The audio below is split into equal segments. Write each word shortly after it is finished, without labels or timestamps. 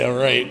All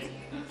right.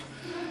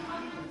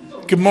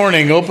 Good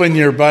morning. Open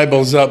your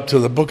Bibles up to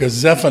the book of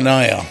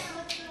Zephaniah.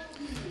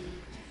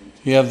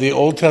 You have the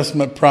Old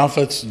Testament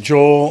prophets,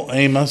 Joel,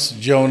 Amos,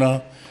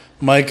 Jonah,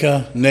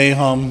 Micah,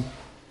 Nahum,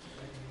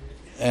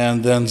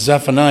 and then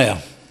Zephaniah.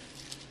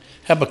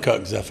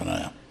 Habakkuk,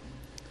 Zephaniah.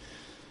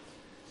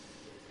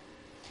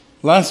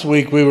 Last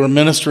week we were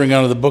ministering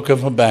out of the book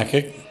of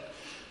Habakkuk,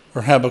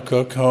 or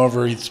Habakkuk,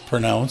 however it's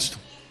pronounced,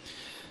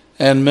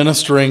 and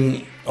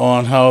ministering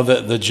on how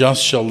that the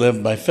just shall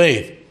live by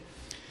faith.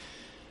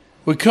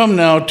 We come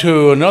now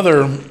to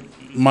another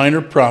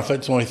minor prophet,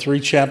 it's only 3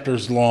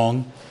 chapters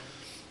long,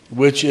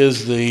 which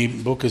is the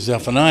book of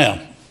Zephaniah.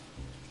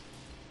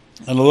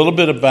 And a little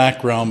bit of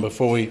background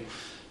before we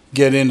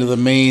get into the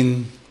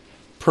main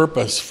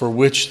purpose for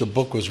which the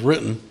book was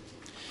written.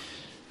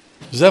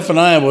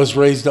 Zephaniah was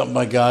raised up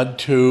by God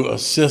to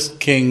assist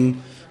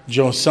King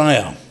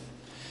Josiah.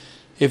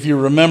 If you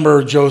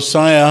remember,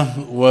 Josiah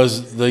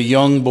was the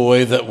young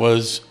boy that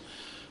was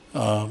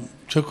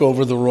took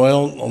over the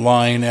royal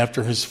line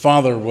after his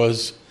father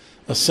was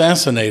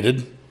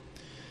assassinated,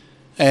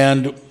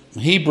 and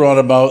he brought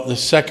about the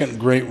second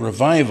great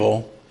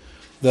revival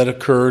that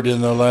occurred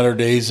in the latter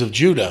days of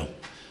Judah.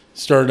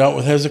 Started out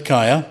with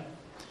Hezekiah,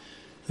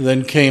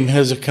 then came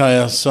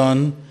Hezekiah's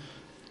son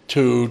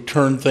to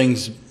turn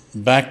things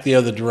back the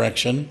other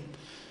direction.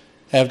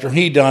 After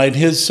he died,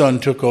 his son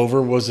took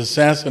over, was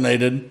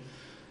assassinated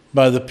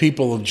by the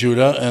people of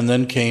Judah, and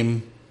then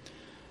came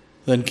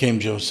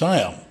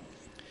Josiah.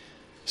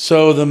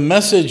 So the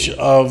message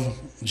of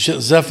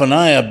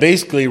Zephaniah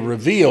basically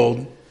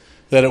revealed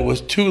that it was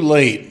too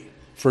late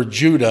for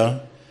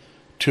Judah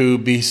to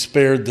be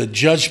spared the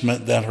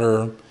judgment that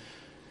her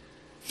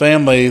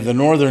family, the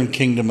northern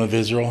kingdom of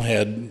Israel,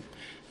 had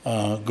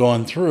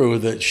gone through,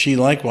 that she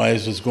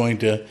likewise was going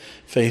to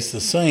face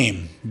the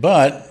same.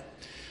 But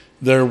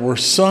there were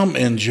some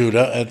in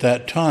Judah at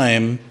that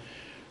time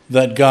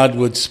that God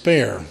would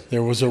spare.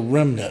 There was a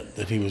remnant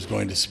that he was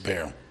going to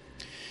spare.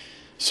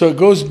 So it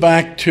goes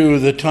back to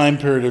the time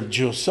period of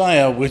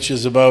Josiah, which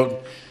is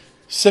about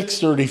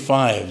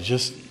 635,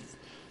 just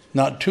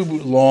not too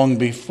long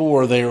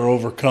before they are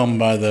overcome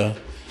by the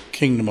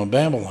kingdom of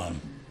Babylon.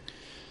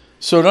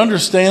 So to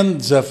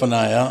understand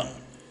Zephaniah,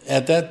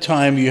 at that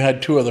time you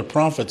had 2 other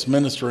prophets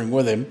ministering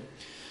with him.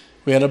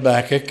 We had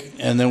Habakkuk,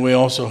 and then we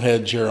also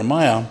had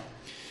Jeremiah.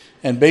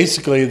 And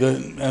basically,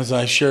 as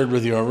I shared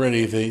with you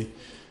already, the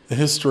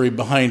history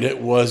behind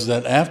it was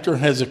that after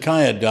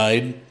Hezekiah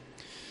died,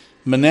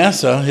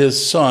 Manasseh,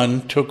 his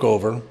son, took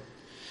over.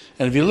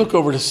 And if you look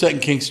over to 2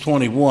 Kings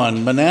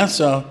 21,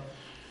 Manasseh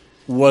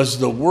was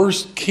the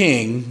worst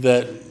king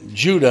that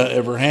Judah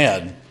ever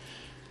had.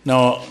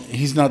 Now,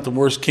 he's not the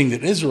worst king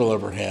that Israel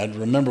ever had.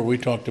 Remember, we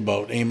talked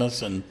about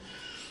Amos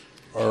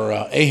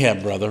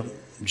Ahab,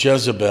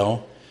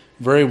 Jezebel,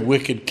 very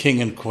wicked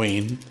king and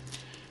queen.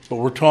 But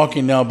we're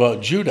talking now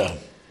about Judah.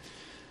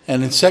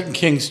 And in 2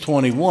 Kings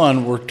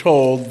 21, we're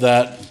told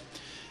that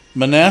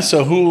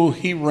Manasseh, who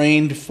he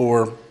reigned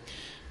for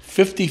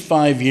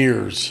 55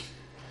 years,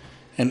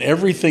 and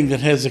everything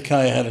that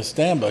Hezekiah had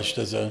established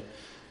as a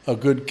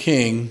good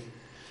king,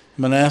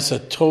 Manasseh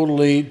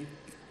totally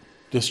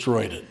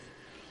destroyed it.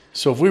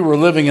 So if we were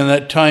living in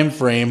that time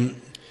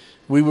frame,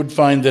 we would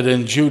find that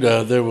in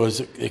Judah there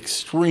was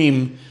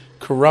extreme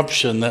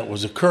corruption that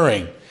was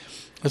occurring.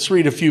 Let's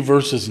read a few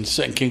verses in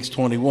 2 Kings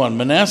 21.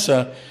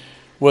 Manasseh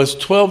was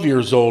 12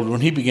 years old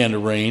when he began to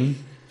reign.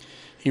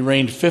 He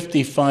reigned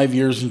 55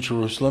 years in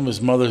Jerusalem.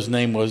 His mother's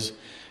name was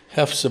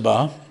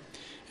Hephzibah.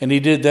 And he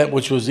did that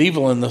which was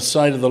evil in the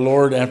sight of the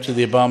Lord after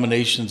the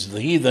abominations of the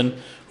heathen,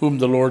 whom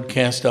the Lord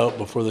cast out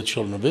before the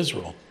children of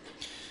Israel.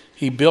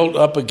 He built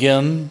up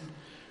again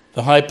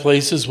the high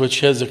places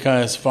which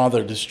Hezekiah's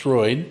father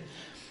destroyed.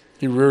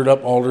 He reared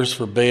up altars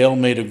for Baal,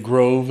 made a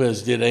grove,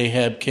 as did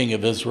Ahab, king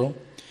of Israel,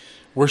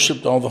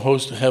 worshipped all the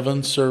host of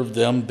heaven, served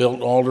them,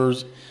 built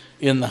altars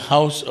in the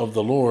house of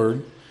the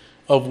Lord,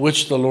 of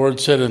which the Lord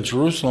said, in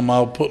Jerusalem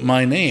I'll put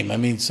my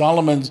name.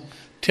 Solomon's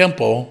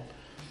temple,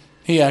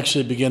 he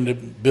actually began to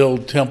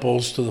build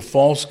temples to the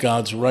false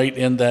gods right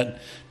in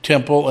that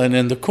temple and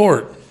in the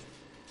court.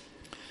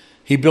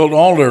 He built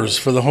altars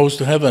for the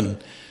host of heaven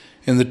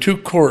in the 2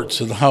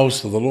 courts of the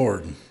house of the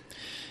Lord.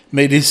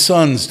 Made his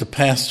sons to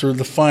pass through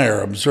the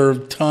fire,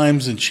 observed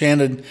times,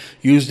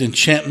 used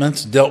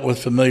enchantments, dealt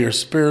with familiar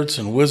spirits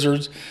and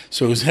wizards,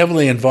 so he was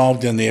heavily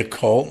involved in the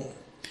occult.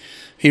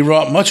 He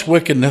wrought much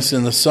wickedness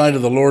in the sight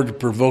of the Lord to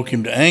provoke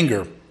him to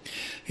anger.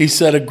 He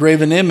set a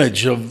graven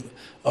image of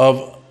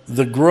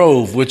the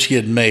grove which he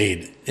had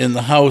made in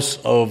the house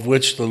of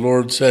which the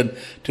Lord said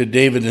to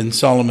David and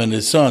Solomon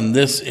his son,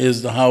 this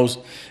is the house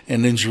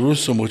and in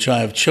Jerusalem which I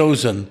have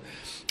chosen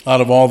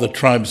out of all the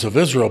tribes of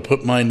Israel,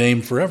 put my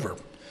name forever.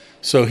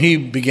 So he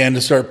began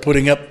to start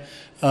putting up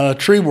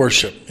tree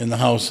worship in the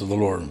house of the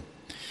Lord.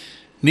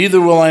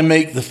 Neither will I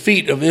make the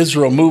feet of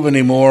Israel move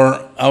any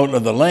more out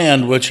of the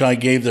land which I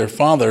gave their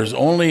fathers,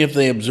 only if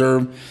they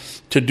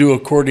observe to do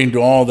according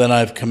to all that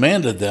I've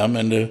commanded them,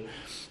 and to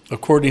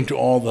according to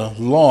all the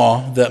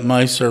law that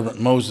my servant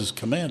Moses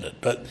commanded.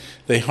 But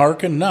they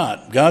hearkened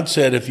not. God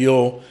said, if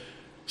you'll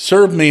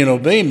serve me and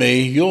obey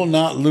me, you'll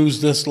not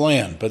lose this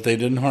land. But they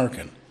didn't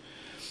hearken.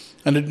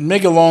 And to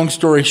make a long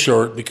story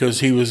short, because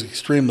he was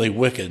extremely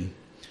wicked,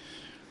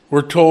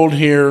 we're told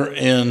here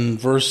in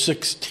verse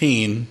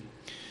 16,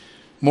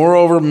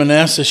 moreover,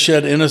 Manasseh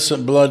shed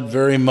innocent blood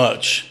very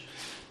much,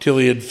 till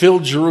he had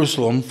filled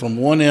Jerusalem from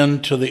one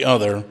end to the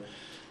other,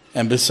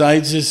 and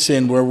besides his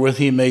sin wherewith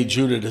he made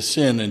Judah to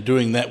sin, in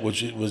doing that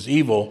which was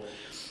evil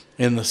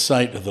in the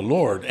sight of the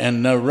Lord.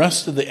 And the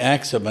rest of the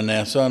acts of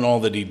Manasseh and all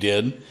that he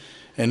did,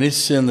 and his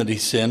sin that he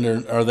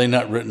sinned, are they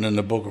not written in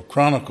the book of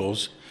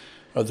Chronicles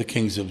of the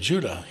kings of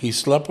Judah? He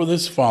slept with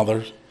his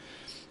fathers,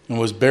 and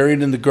was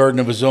buried in the garden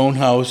of his own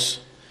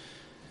house,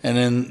 and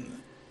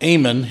then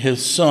Amon,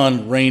 his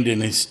son, reigned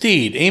in his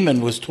stead.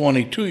 Amon was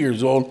 22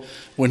 years old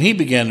when he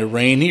began to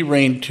reign. He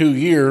reigned 2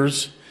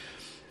 years,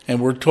 and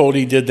we're told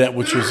he did that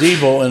which was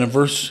evil. And in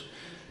verse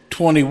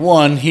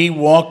 21, he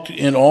walked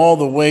in all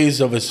the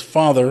ways of his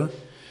father,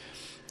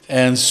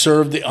 and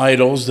served the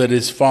idols that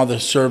his father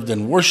served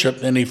and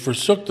worshipped. And he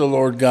forsook the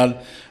Lord God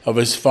of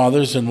his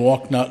fathers, and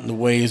walked not in the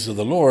ways of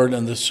the Lord.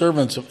 And the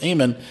servants of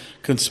Amon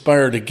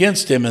conspired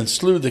against him, and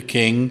slew the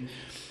king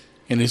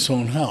in his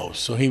own house.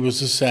 So he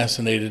was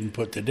assassinated and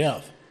put to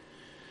death.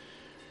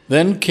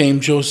 Then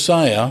came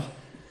Josiah,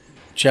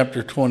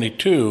 chapter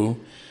 22,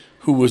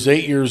 who was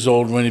 8 years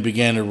old when he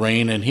began to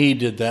reign, and he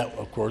did that,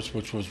 of course,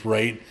 which was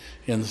right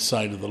in the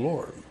sight of the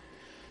Lord.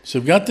 So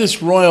we've got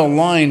this royal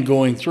line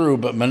going through,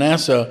 but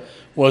Manasseh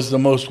was the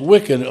most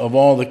wicked of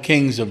all the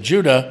kings of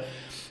Judah,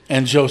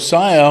 and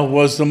Josiah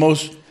was the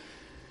most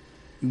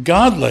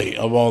godly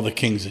of all the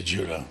kings of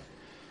Judah.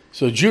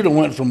 So Judah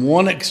went from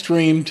one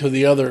extreme to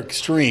the other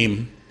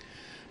extreme,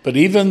 but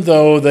even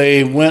though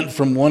they went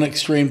from one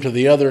extreme to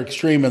the other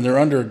extreme, and they're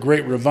under a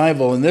great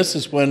revival, and this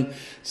is when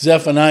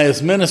Zephaniah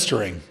is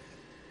ministering.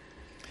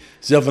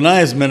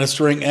 Zephaniah is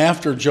ministering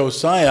after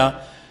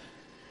Josiah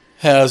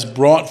has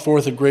brought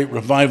forth a great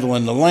revival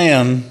in the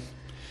land.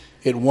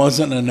 It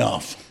wasn't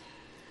enough.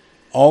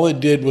 All it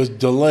did was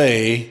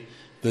delay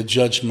the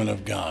judgment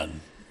of God.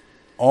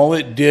 All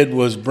it did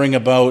was bring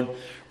about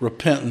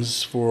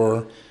repentance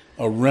for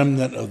a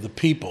remnant of the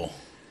people.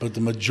 But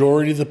the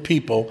majority of the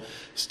people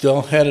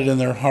still had it in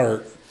their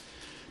heart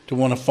to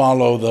want to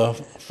follow the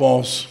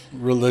false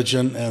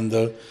religion and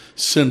the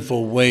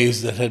sinful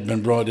ways that had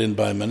been brought in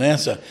by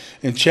Manasseh.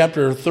 In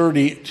chapter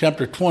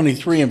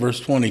 23 and verse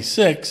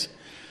 26,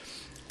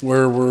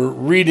 where we're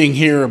reading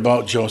here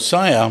about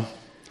Josiah,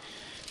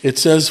 it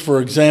says, for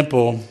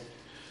example,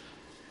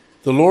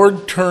 the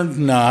Lord turned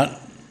not.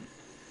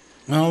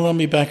 Well, let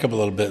me back up a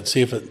little bit,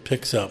 see if it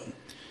picks up.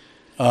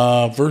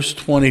 Verse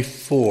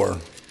 24.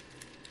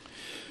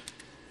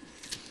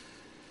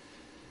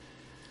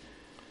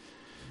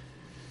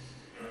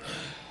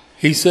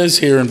 He says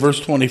here in verse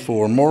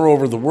 24,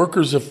 moreover, the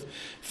workers of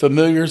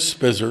familiar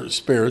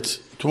spirits,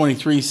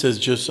 23 says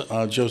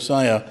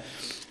Josiah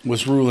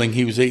was ruling.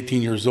 He was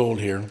 18 years old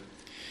here.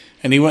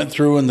 And he went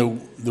through, and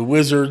the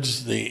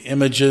wizards, the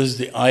images,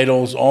 the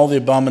idols, all the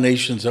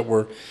abominations that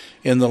were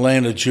in the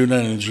land of Judah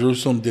and in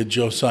Jerusalem did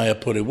Josiah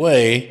put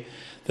away,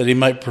 that he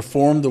might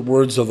perform the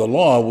words of the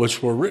law,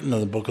 which were written in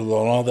the book of the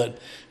law, that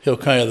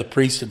Hilkiah the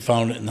priest had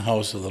found it in the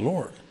house of the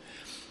Lord.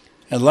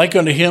 And like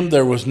unto him,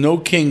 there was no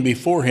king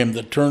before him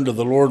that turned to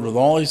the Lord with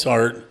all his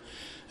heart,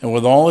 and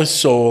with all his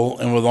soul,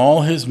 and with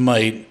all his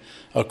might,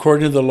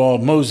 according to the law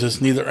of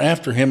Moses, neither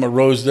after him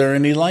arose there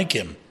any like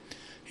him.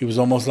 He was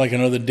almost like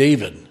another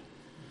David.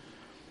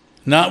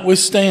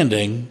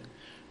 Notwithstanding,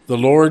 the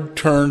Lord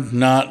turned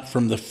not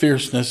from the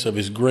fierceness of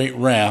his great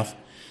wrath,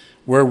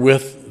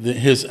 wherewith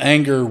his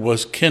anger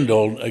was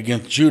kindled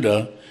against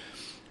Judah,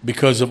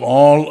 because of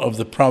all of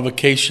the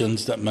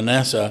provocations that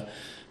Manasseh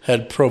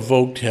had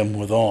provoked him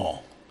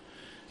withal.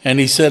 And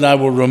he said, I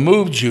will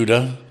remove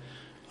Judah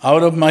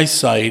out of my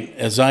sight,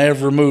 as I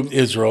have removed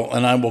Israel,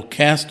 and I will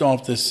cast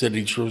off this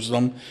city,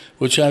 Jerusalem,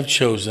 which I have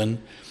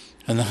chosen,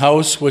 and the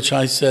house which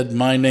I said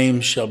my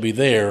name shall be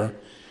there.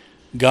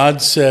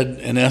 God said,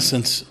 in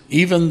essence,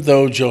 even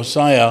though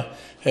Josiah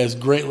has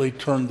greatly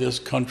turned this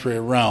country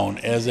around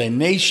as a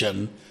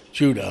nation,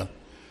 Judah,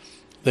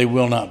 they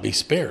will not be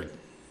spared.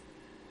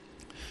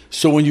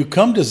 So when you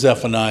come to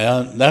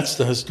Zephaniah, that's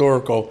the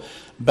historical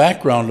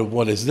background of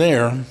what is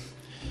there.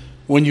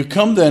 When you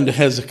come then to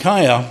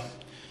Hezekiah,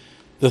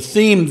 the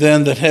theme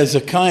then that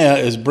Hezekiah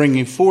is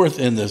bringing forth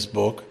in this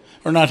book,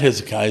 or not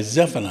Hezekiah,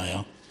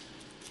 Zephaniah,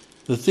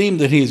 the theme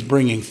that he's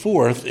bringing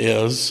forth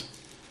is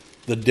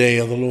the day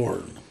of the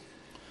Lord.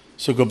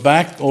 So go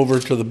back over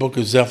to the book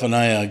of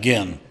Zephaniah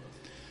again.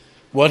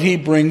 What he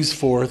brings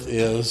forth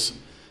is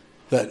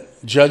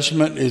that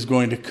judgment is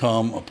going to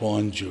come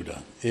upon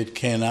Judah. It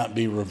cannot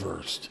be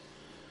reversed.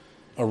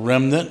 A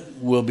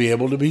remnant will be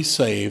able to be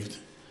saved,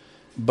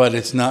 but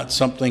it's not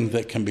something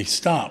that can be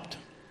stopped.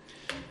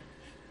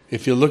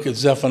 If you look at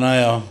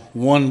Zephaniah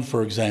 1,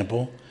 for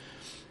example,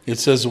 it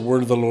says the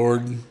word of the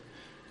Lord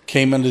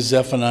came unto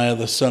Zephaniah,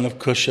 the son of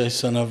Cushi,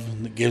 son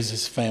of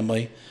Giz's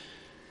family,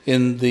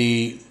 in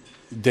the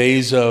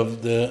days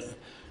of the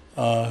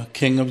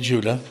king of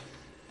Judah,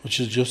 which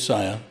is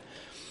Josiah,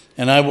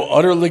 and I will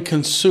utterly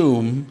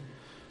consume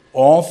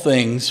all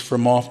things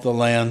from off the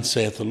land,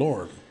 saith the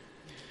Lord.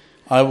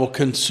 I will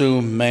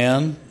consume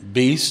man,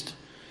 beast.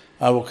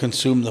 I will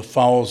consume the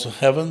fowls of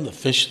heaven, the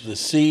fish of the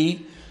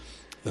sea,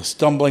 the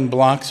stumbling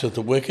blocks of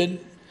the wicked.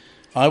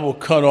 I will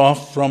cut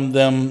off from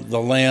them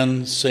the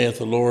land, saith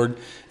the Lord,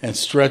 and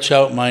stretch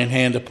out mine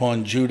hand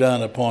upon Judah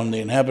and upon the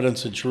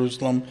inhabitants of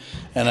Jerusalem,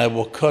 and I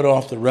will cut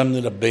off the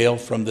remnant of Baal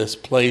from this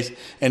place.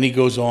 And he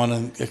goes on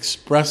and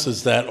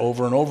expresses that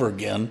over and over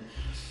again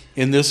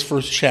in this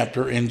first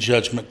chapter in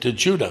judgment to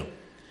Judah.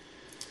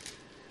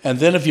 And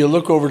then if you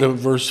look over to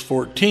verse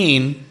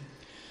 14,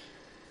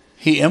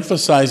 he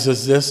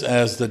emphasizes this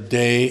as the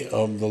day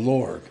of the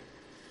Lord.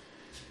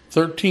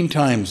 13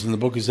 times in the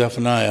book of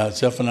Zephaniah,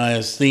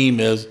 Zephaniah's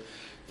theme is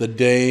the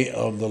day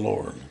of the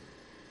Lord.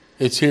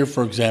 It's here,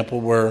 for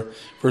example, where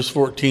verse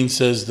 14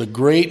 says, the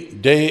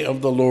great day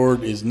of the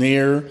Lord is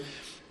near,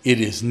 it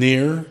is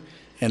near,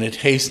 and it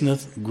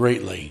hasteneth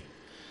greatly.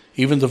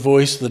 Even the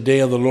voice of the day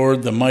of the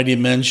Lord, the mighty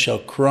men shall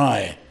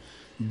cry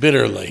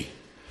bitterly.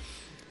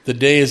 The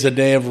day is a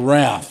day of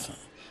wrath,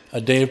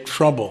 a day of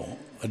trouble,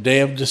 a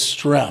day of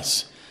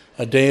distress,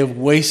 a day of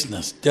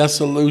wasteness,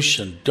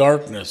 dissolution,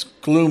 darkness,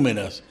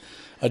 gloominess,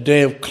 a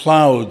day of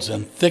clouds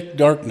and thick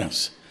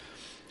darkness,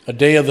 a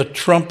day of the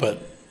trumpet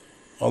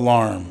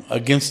alarm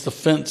against the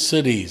fenced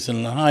cities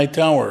and the high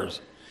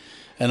towers.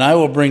 And I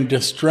will bring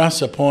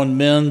distress upon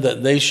men,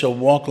 that they shall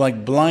walk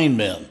like blind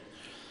men,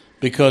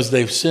 because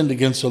they've sinned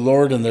against the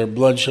Lord, and their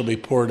blood shall be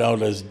poured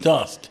out as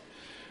dust,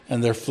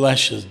 and their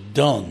flesh as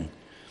dung.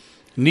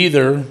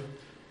 Neither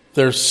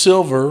their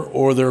silver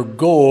or their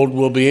gold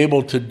will be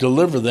able to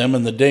deliver them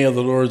in the day of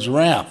the Lord's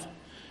wrath.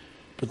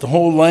 But the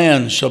whole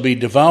land shall be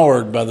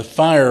devoured by the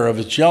fire of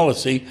his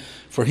jealousy,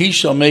 for he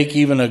shall make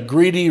even a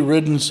greedy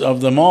riddance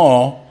of them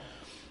all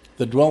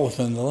that dwelleth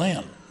in the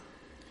land.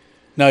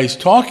 Now he's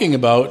talking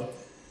about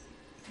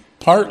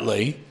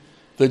partly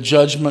the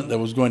judgment that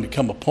was going to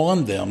come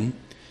upon them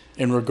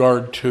in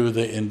regard to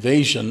the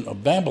invasion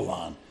of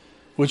Babylon,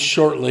 which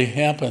shortly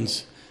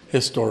happens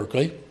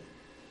historically.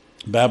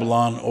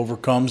 Babylon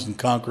overcomes and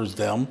conquers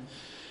them,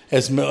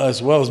 as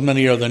well as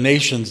many other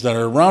nations that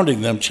are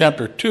surrounding them.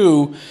 Chapter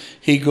 2,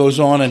 he goes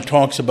on and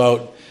talks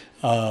about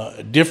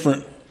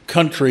different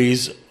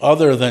countries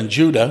other than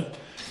Judah.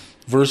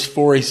 Verse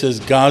 4, he says,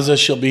 Gaza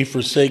shall be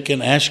forsaken,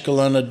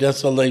 Ashkelon a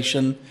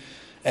desolation,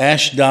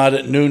 Ashdod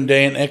at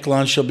noonday, and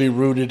Ekron shall be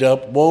rooted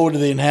up. Woe to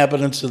the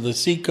inhabitants of the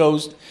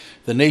seacoast,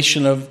 the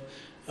nation of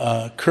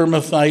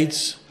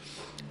Kermethites.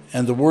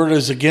 And the word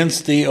is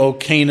against thee, O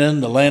Canaan,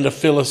 the land of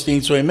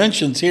Philistines. So he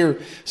mentions here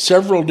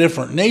several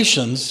different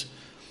nations,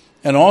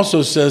 and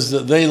also says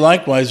that they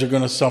likewise are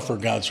going to suffer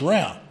God's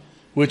wrath,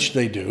 which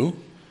they do,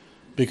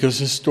 because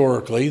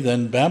historically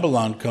then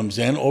Babylon comes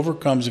in,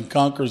 overcomes and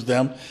conquers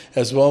them,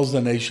 as well as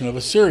the nation of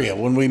Assyria.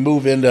 When we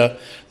move into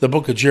the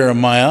book of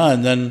Jeremiah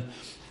and then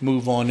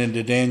move on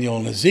into Daniel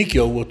and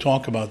Ezekiel, we'll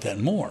talk about that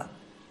more.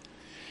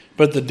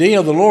 But the day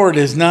of the Lord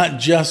is not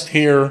just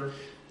here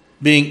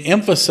being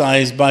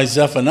emphasized by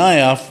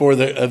Zephaniah for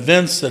the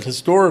events that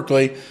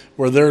historically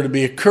were there to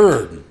be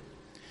occurred.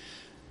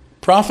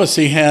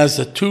 Prophecy has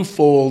a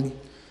twofold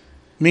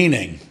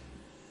meaning.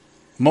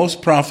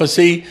 Most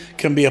prophecy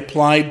can be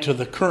applied to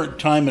the current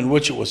time in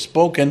which it was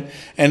spoken,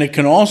 and it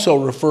can also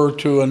refer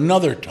to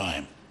another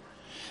time.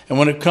 And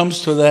when it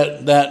comes to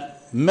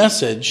that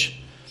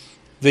message,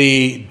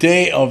 the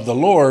day of the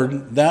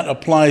Lord, that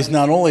applies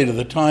not only to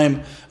the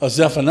time of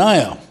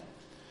Zephaniah,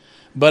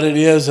 but it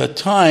is a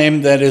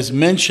time that is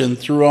mentioned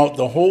throughout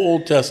the whole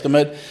Old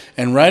Testament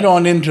and right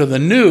on into the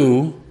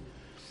New,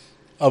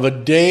 of a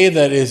day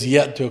that is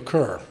yet to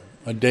occur,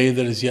 a day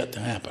that is yet to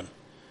happen.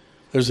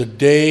 There's a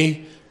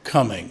day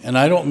coming, and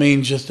I don't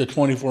mean just a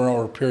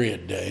 24-hour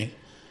period day,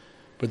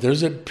 but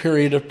there's a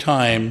period of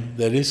time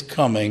that is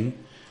coming,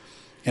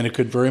 and it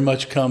could very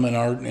much come in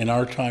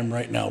our time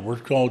right now. We're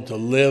called to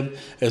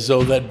live as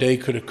though that day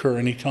could occur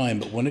any time,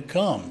 but when it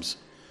comes,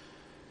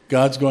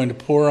 God's going to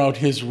pour out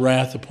his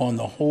wrath upon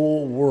the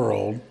whole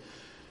world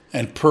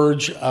and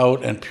purge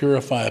out and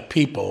purify a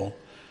people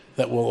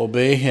that will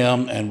obey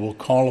him and will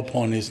call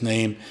upon his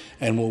name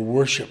and will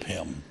worship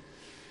him.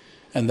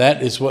 And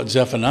that is what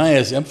Zephaniah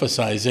is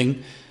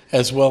emphasizing,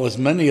 as well as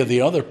many of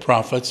the other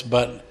prophets.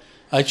 But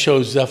I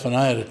chose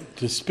Zephaniah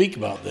to speak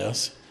about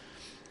this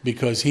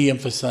because he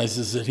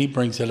emphasizes that he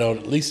brings it out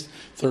at least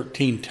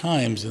 13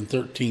 times in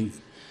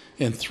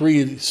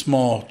 3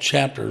 small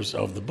chapters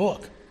of the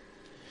book.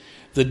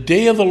 The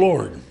day of the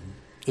Lord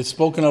is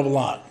spoken of a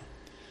lot.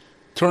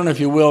 Turn, if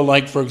you will,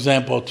 like, for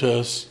example,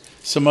 to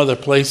some other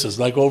places,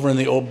 like over in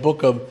the old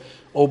book of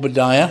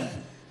Obadiah,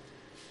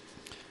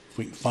 if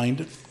we can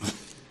find it.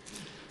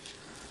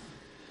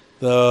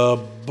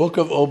 The book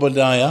of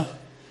Obadiah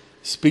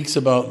speaks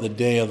about the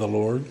day of the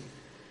Lord.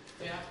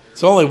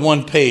 It's only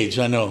one page,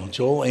 I know.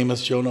 Joel,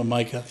 Amos, Jonah,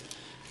 Micah,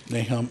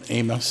 Nahum,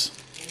 Amos.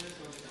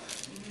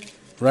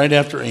 Right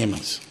after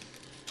Amos.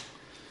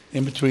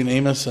 In between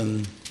Amos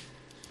and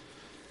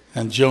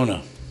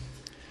Jonah.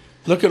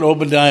 Look at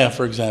Obadiah,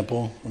 for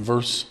example,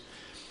 verse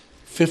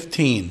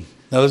 15.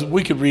 Now,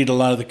 we could read a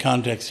lot of the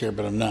context here,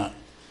 but I'm not.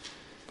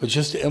 But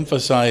just to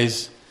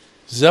emphasize,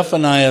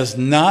 Zephaniah is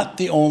not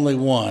the only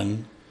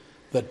one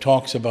that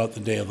talks about the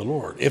day of the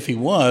Lord. If he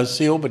was,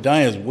 see,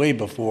 Obadiah is way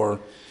before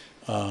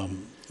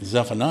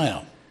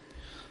Zephaniah.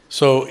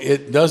 So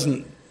it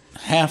doesn't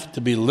have to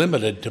be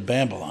limited to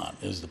Babylon,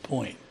 is the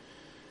point.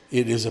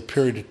 It is a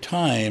period of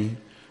time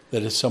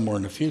that is somewhere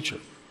in the future.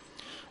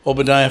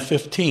 Obadiah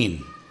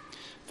 15.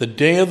 The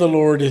day of the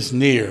Lord is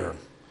near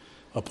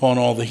upon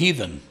all the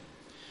heathen.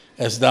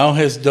 As thou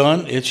hast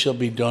done, it shall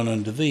be done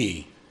unto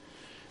thee,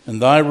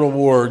 and thy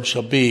reward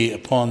shall be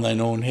upon thine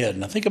own head.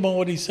 Now think about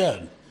what he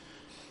said.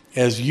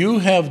 As you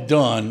have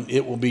done,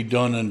 it will be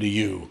done unto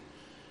you.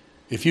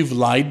 If you've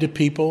lied to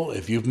people,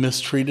 if you've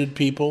mistreated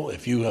people,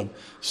 if you have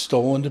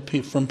stolen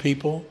from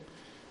people,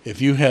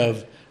 if you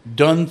have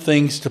done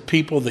things to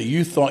people that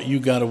you thought you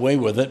got away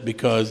with it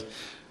because,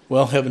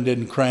 well, heaven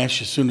didn't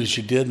crash as soon as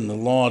you did and the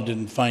law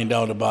didn't find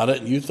out about it,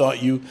 and you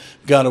thought you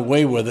got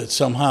away with it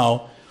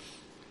somehow,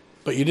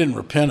 but you didn't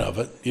repent of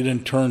it, you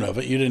didn't turn of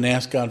it, you didn't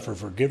ask God for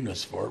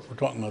forgiveness for it. We're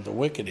talking about the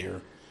wicked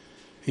here.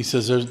 He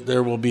says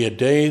there will be a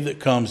day that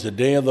comes, the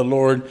day of the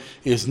Lord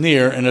is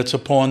near, and it's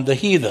upon the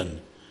heathen.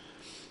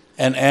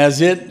 And as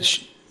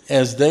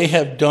they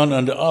have done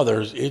unto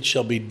others, it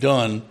shall be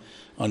done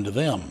unto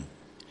them.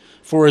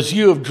 For as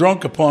you have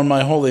drunk upon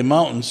my holy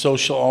mountain, so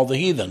shall all the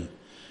heathen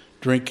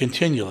drink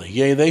continually.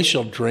 Yea, they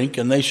shall drink,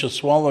 and they shall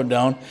swallow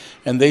down,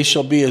 and they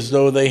shall be as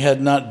though they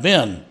had not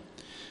been.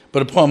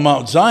 But upon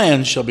Mount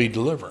Zion shall be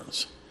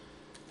deliverance.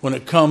 When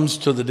it comes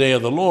to the day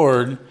of the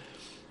Lord,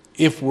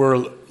 if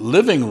we're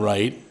living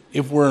right,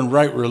 if we're in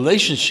right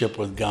relationship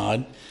with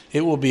God,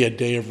 it will be a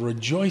day of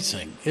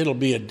rejoicing. It'll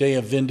be a day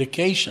of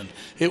vindication.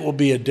 It will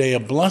be a day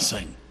of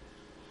blessing.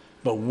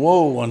 But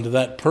woe unto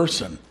that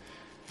person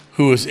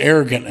who is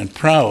arrogant and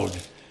proud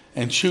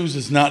and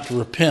chooses not to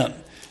repent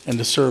and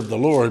to serve the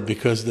Lord,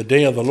 because the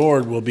day of the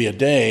Lord will be a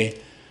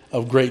day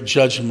of great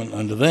judgment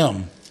unto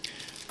them.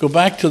 Go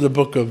back to the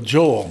book of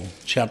Joel,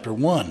 chapter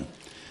 1.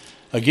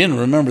 Again,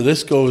 remember,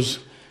 this goes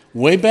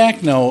way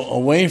back now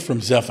away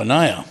from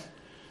Zephaniah.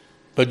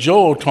 But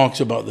Joel talks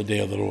about the day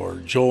of the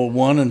Lord. Joel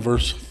 1 and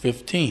verse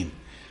 15.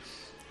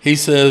 He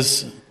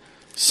says,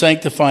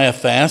 sanctify a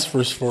fast,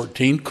 verse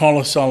 14, call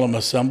a solemn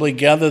assembly,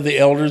 gather the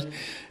elders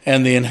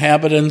and the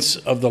inhabitants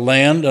of the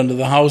land unto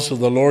the house of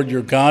the Lord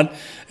your God,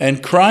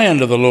 and cry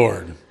unto the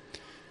Lord.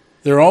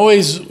 There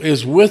always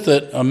is with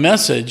it a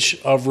message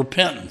of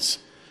repentance.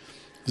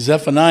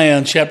 Zephaniah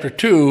in chapter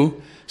 2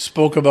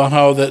 spoke about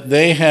how that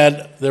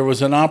there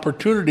was an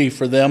opportunity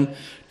for them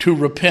to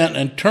repent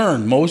and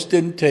turn. Most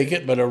didn't take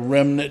it, but a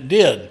remnant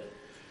did.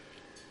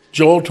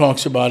 Joel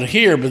talks about it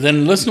here, but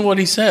then listen to what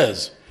he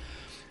says.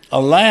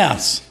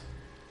 Alas,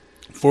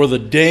 for the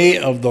day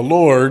of the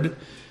Lord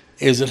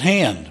is at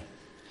hand,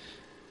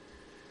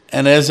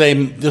 and as a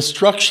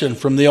destruction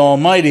from the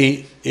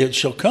Almighty it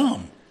shall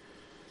come.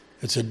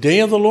 It's a day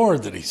of the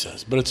Lord that he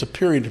says, but it's a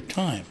period of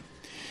time.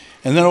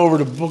 And then over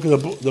to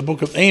the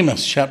book of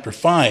Amos, chapter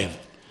 5,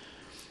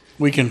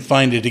 we can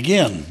find it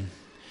again.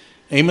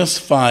 Amos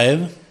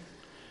 5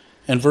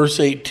 and verse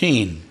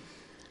 18.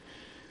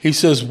 He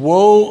says,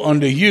 woe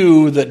unto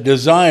you that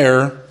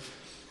desire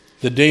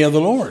the day of the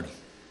Lord.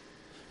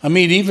 I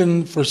mean,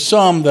 even for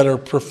some that are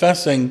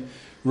professing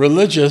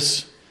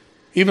religious,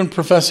 even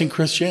professing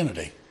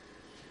Christianity,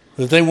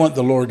 that they want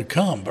the Lord to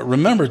come. But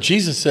remember,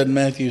 Jesus said in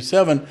Matthew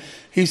 7,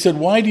 he said,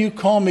 why do you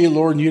call me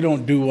Lord and you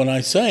don't do what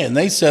I say? And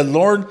they said,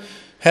 Lord,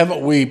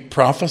 haven't we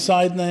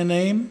prophesied in thy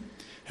name?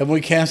 Haven't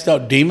we cast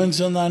out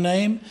demons in thy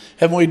name?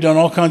 Haven't we done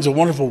all kinds of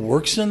wonderful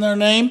works in their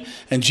name?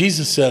 And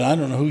Jesus said, I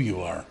don't know who you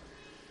are.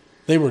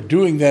 They were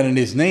doing that in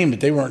his name,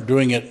 but they weren't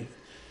doing it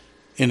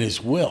in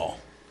his will.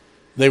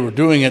 They were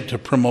doing it to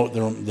promote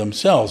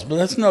themselves. But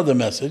that's another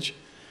message.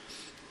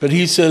 But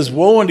he says,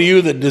 woe unto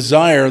you that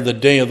desire the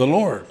day of the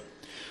Lord.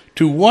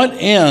 To what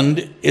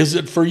end is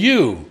it for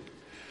you?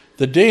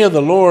 The day of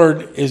the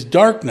Lord is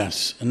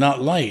darkness and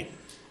not light.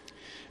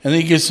 And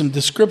then he gives some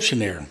description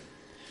here.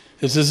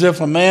 It's as if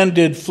a man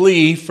did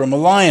flee from a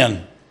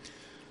lion.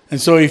 And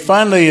so he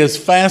finally is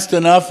fast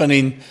enough and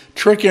he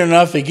tricky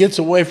enough, he gets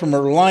away from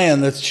a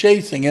lion that's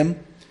chasing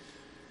him,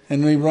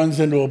 and he runs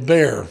into a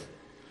bear.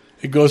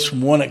 It goes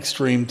from one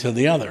extreme to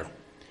the other.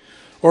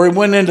 Or he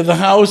went into the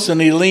house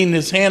and he leaned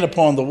his hand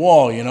upon the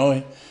wall, He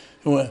went,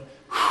 whew,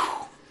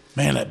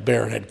 man, that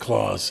bear had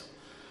claws.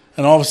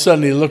 And all of a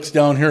sudden he looks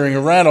down hearing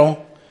a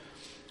rattle,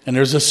 and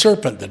there's a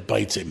serpent that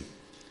bites him.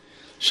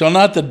 Shall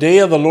not the day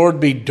of the Lord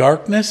be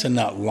darkness and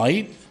not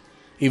light,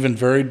 even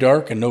very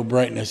dark and no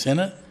brightness in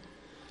it?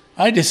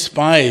 I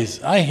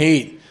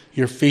hate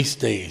your feast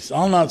days.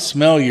 I'll not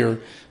smell your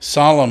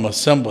solemn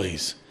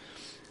assemblies.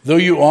 Though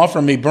you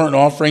offer me burnt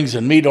offerings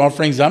and meat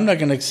offerings, I'm not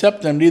going to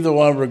accept them, neither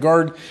will I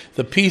regard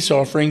the peace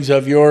offerings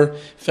of your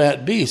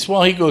fat beasts.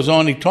 Well, he goes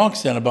on, he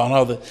talks then about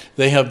how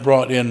they have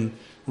brought in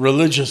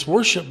religious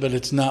worship, but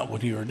it's not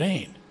what he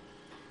ordained.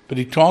 But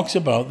he talks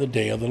about the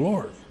day of the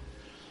Lord.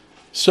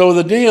 So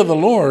the day of the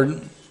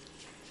Lord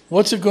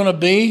What's it going to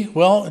be?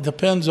 Well, it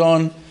depends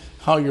on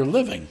how you're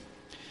living.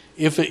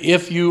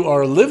 If you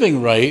are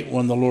living right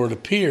when the Lord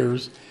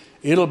appears,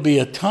 it'll be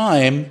a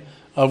time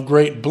of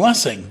great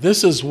blessing.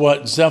 This is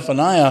what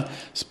Zephaniah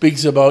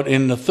speaks about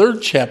in the 3rd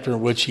chapter,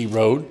 which he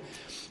wrote,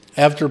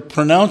 after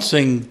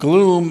pronouncing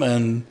gloom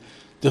and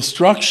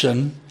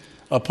destruction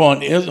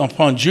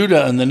upon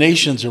Judah and the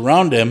nations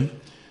around him.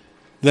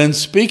 Then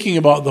speaking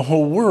about the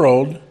whole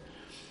world,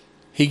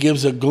 he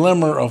gives a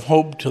glimmer of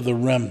hope to the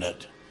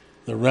remnant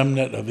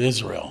of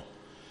Israel.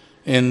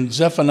 In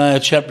Zephaniah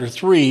chapter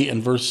 3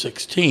 and verse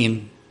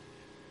 16,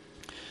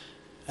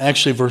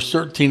 actually verse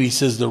 13, he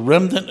says, the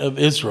remnant of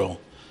Israel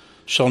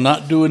shall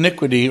not do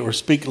iniquity or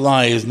speak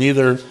lies,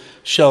 neither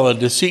shall a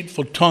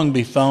deceitful tongue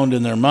be found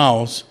in their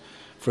mouths,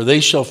 for they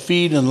shall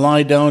feed and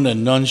lie down,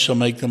 and none shall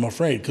make them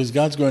afraid, because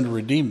God's going to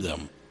redeem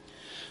them.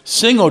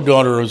 Sing, O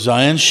daughter of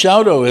Zion,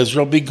 shout, O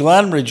Israel, be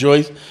glad and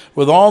rejoice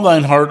with all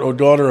thine heart, O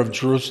daughter of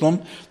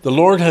Jerusalem. The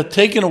Lord hath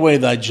taken away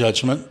thy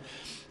judgment,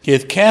 he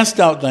hath cast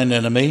out thine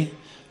enemy.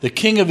 The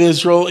King of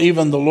Israel,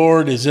 even the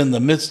Lord, is in the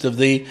midst of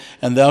thee,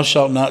 and thou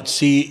shalt not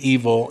see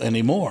evil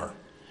any more.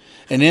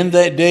 And in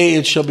that day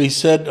it shall be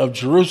said of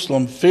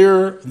Jerusalem,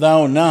 fear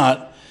thou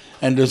not,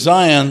 and to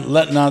Zion,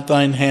 let not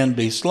thine hand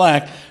be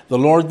slack. The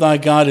Lord thy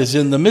God is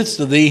in the midst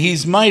of thee,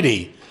 he's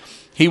mighty.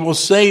 He will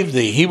save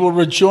thee. He will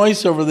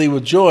rejoice over thee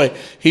with joy.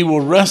 He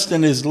will rest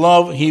in his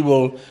love. He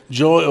will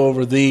joy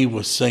over thee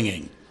with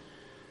singing.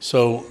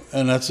 So,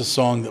 and that's a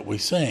song that we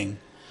sing.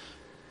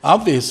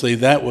 Obviously,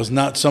 that was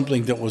not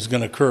something that was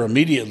going to occur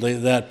immediately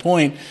at that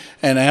point.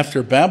 And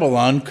after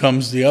Babylon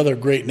comes the other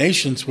great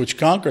nations which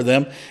conquer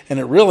them. And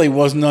it really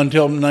wasn't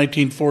until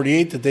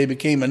 1948 that they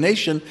became a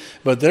nation.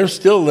 But they're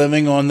still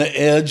living on the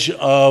edge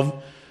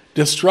of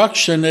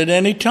destruction at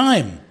any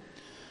time,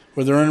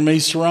 with their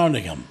enemies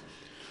surrounding them.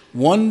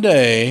 One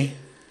day,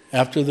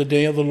 after the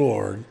day of the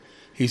Lord,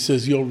 he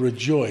says, you'll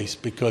rejoice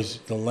because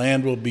the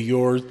land will be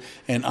yours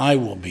and I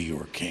will be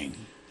your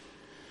king.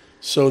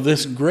 So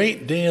this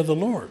great day of the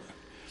Lord.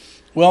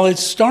 Well, it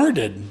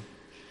started,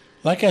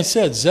 like I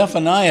said,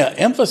 Zephaniah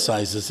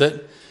emphasizes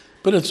it,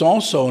 but it's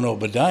also in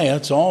Obadiah.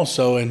 It's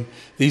also in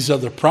these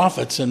other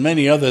prophets and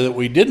many other that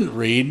we didn't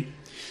read.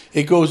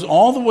 It goes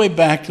all the way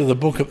back to the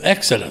book of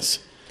Exodus.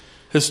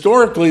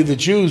 Historically, the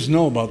Jews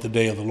know about the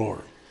day of the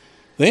Lord.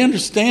 They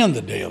understand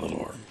the day of the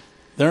Lord.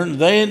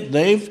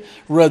 They've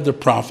read the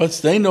prophets.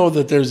 They know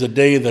that there's a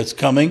day that's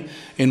coming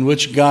in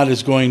which God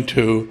is going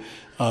to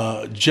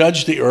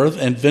judge the earth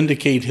and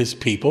vindicate his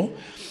people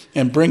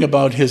and bring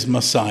about his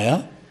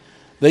Messiah.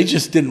 They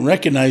just didn't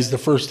recognize the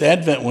first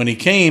advent when he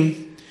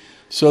came,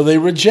 so they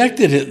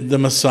rejected the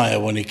Messiah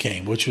when he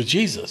came, which was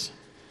Jesus.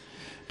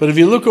 But if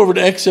you look over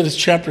to Exodus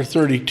chapter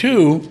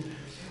 32,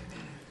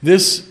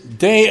 this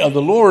day of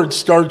the Lord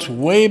starts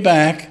way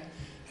back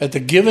at the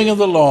giving of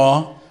the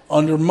law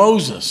under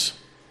Moses.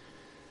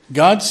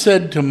 God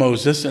said to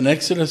Moses in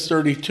Exodus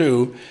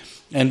 32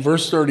 and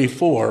verse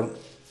 34,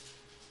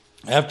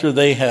 after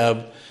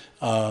they're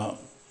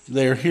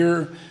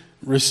here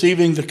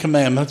receiving the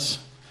commandments,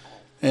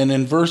 and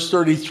in verse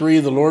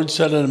 33, the Lord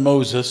said unto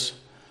Moses,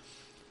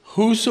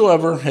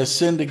 whosoever has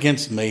sinned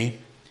against me,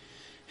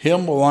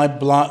 him will I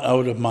blot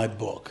out of my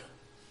book.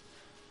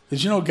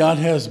 Did you know God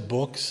has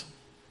books?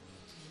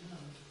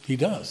 He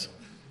does.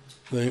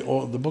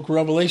 The book of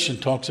Revelation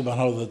talks about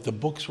how the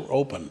books were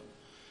open.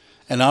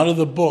 And out of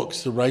the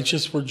books, the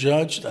righteous were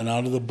judged, and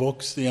out of the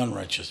books, the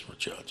unrighteous were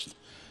judged.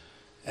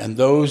 And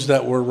those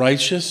that were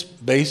righteous,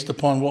 based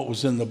upon what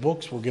was in the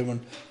books, were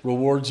given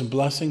rewards and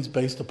blessings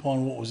based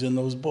upon what was in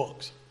those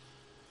books.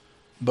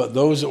 But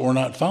those that were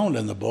not found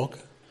in the book,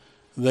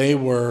 they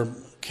were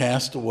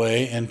cast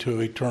away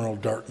into eternal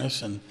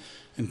darkness and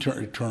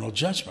eternal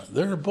judgment.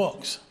 They're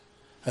books.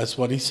 That's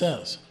what he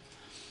says.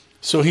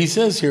 So he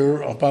says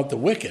here about the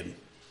wicked,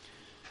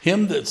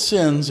 him that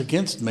sins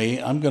against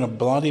me, I'm going to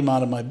blot him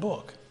out of my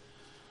book.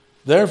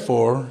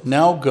 Therefore,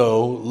 now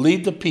go,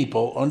 lead the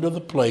people unto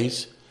the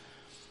place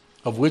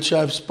of which I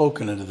have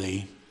spoken unto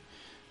thee.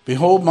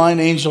 Behold, mine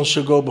angel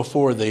shall go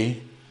before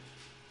thee,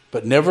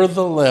 but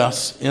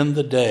nevertheless in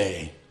the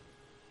day,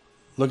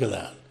 look at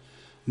that,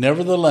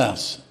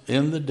 nevertheless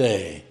in the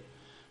day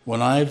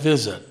when I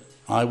visit,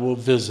 I will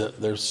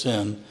visit their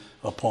sin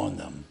upon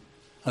them.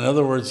 In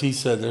other words, he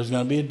said there's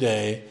going to be a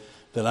day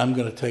that I'm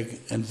going to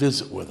take and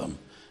visit with them.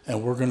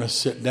 And we're going to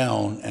sit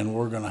down and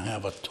we're going to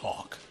have a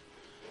talk.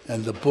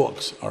 And the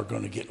books are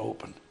going to get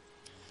open.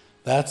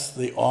 That's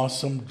the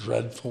awesome,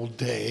 dreadful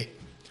day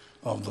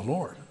of the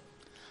Lord.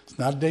 It's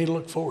not a day to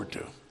look forward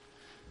to.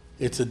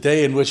 It's a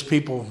day in which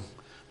people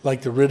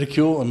like to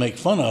ridicule and make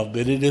fun of,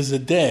 but it is a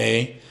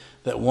day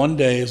that one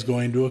day is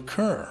going to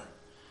occur.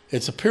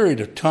 It's a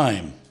period of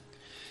time.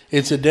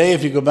 It's a day,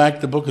 if you go back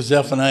to the book of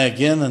Zephaniah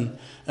again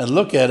and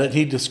look at it,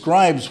 he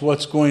describes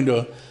what's going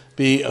to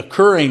be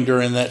occurring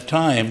during that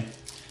time.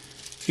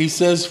 He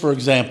says, for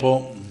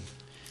example,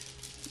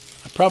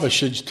 I probably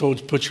should have told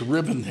you to put your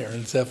ribbon there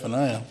in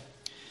Zephaniah.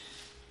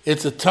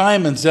 It's a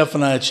time in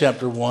Zephaniah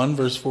chapter 1,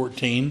 verse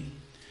 14.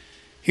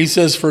 He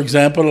says, for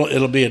example,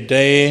 it'll be a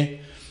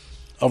day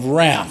of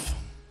wrath.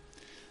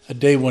 a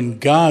day when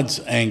God's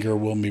anger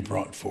will be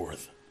brought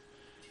forth.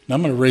 Now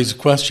I'm going to raise a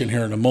question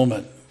here in a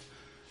moment,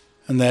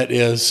 and that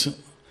is,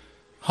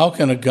 how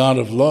can a God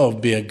of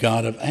love be a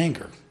God of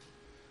anger?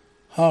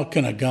 How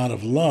can a God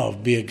of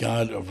love be a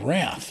God of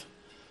wrath?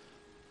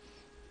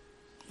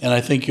 And I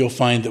think you'll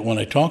find that when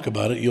I talk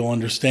about it, you'll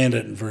understand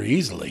it very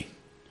easily.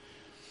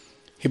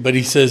 But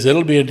he says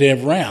it'll be a day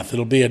of wrath.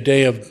 It'll be a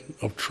day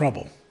of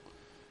trouble.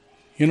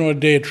 You know what a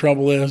day of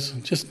trouble is?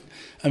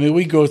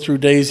 We go through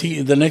days.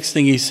 The next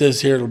thing he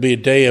says here, it'll be a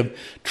day of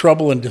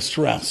trouble and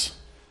distress.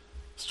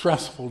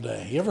 Stressful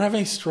day. You ever have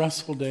any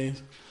stressful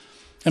days?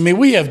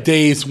 We have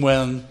days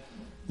when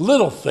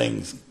little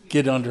things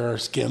get under our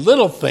skin.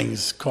 Little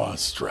things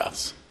cause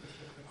stress.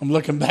 I'm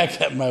looking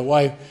back at my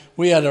wife.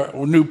 We had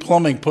our new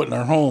plumbing put in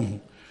our home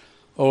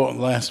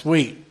last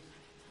week.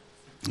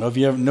 Well, if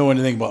you ever know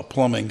anything about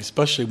plumbing,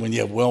 especially when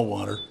you have well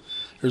water,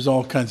 there's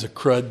all kinds of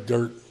crud,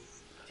 dirt,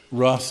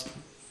 rust,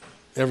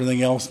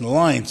 everything else in the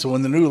line. So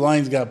when the new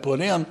lines got put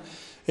in,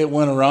 it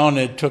went around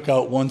and it took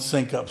out one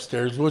sink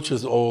upstairs, which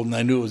is old, and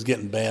I knew it was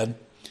getting bad.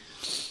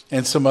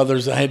 And some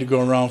others, I had to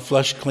go around,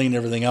 flush, clean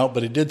everything out,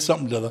 but it did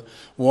something to the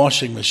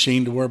washing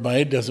machine to whereby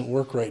it doesn't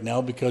work right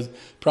now because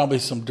probably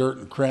some dirt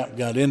and crap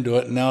got into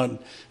it, and now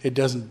it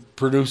doesn't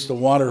produce the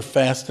water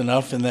fast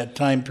enough in that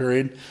time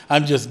period.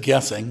 I'm just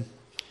guessing.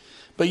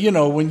 But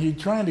when you're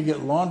trying to get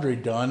laundry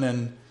done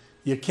and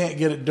you can't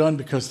get it done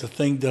because the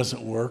thing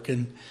doesn't work,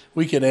 and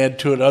we could add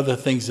to it other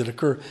things that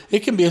occur,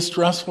 it can be a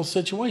stressful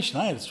situation.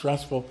 I had a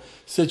stressful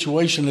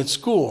situation at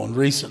school in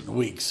recent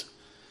weeks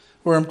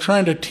where I'm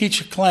trying to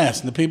teach a class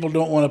and the people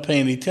don't want to pay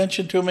any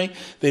attention to me.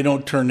 They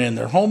don't turn in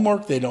their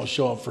homework. They don't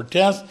show up for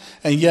tests.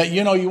 And yet,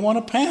 you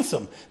want to pass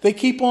them. They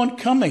keep on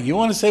coming. You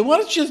want to say, why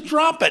don't you just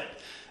drop it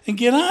and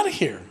get out of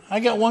here? I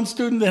got one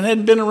student that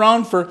hadn't been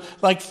around for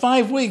like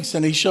 5 weeks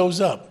and he shows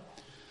up.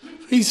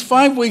 He's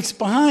 5 weeks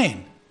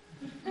behind.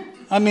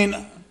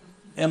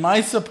 Am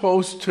I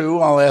supposed to,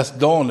 I'll ask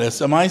Dolan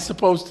this, am I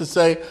supposed to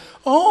say,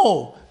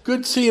 oh,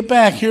 good to see you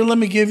back. Here, let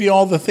me give you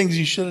all the things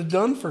you should have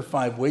done for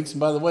 5 weeks. And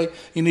by the way,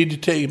 you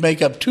need to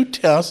make up 2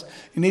 tests.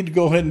 You need to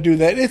go ahead and do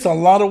that. It's a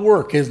lot of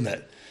work, isn't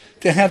it?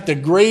 To have to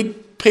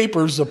grade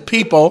papers of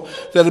people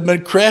that have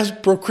been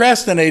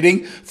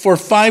procrastinating for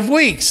 5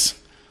 weeks.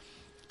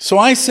 So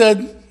I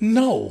said,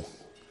 no,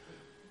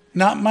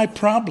 not my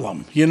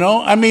problem.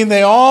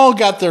 They all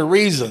got their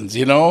reasons,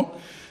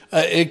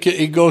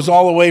 It goes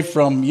all the way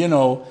from,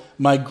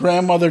 my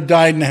grandmother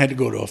died and I had to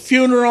go to a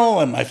funeral,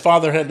 and my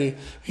father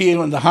he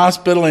went in the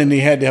hospital and he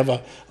had to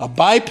have a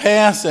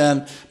bypass,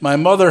 and my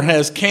mother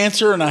has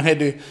cancer and I had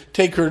to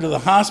take her to the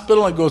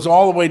hospital. It goes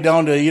all the way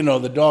down to,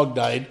 the dog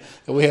died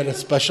and we had a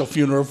special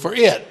funeral for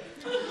it.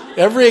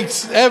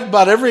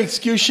 About every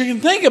excuse you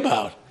can think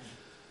about.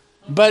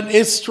 But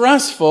it's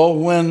stressful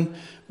when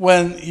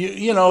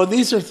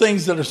these are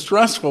things that are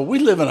stressful. We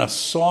live in a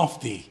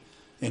softy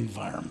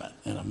environment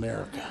in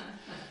America.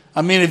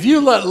 If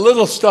you let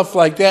little stuff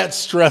like that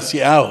stress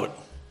you out,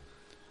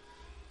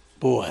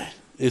 boy,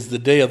 is the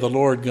day of the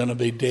Lord going to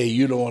be a day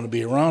you don't want to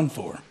be around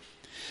for.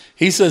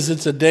 He says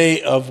it's a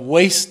day of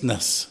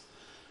wasteness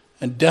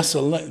and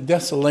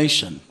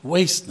desolation,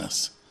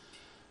 wasteness.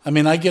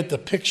 I get the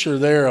picture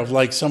there of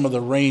like some of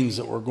the rains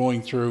that were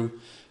going through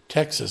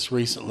Texas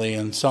recently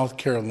and South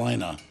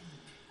Carolina.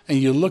 And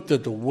you looked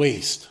at the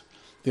waste,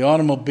 the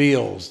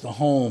automobiles, the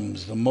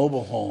homes, the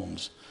mobile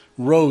homes,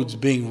 roads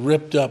being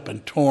ripped up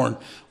and torn,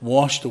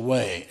 washed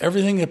away.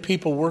 Everything that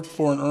people worked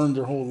for and earned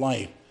their whole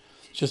life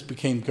just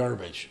became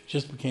garbage,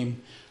 just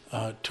became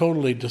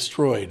totally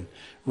destroyed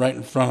right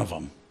in front of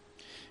them.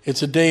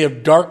 It's a day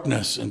of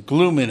darkness and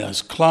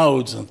gloominess,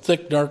 clouds and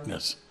thick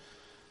darkness.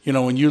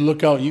 When you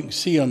look out, you can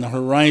see on the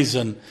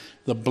horizon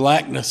the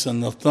blackness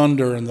and the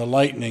thunder and the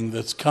lightning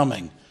that's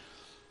coming.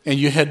 And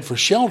you head for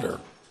shelter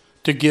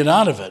to get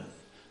out of it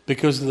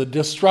because of the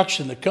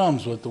destruction that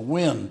comes with the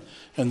wind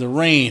and the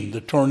rain, the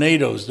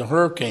tornadoes, the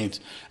hurricanes,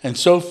 and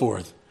so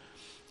forth.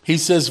 He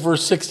says,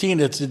 verse 16,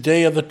 it's the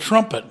day of the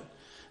trumpet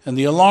and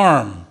the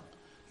alarm.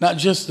 Not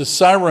just the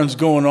sirens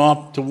going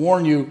off to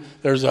warn you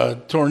there's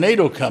a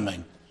tornado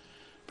coming,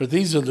 but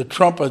these are the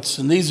trumpets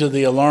and these are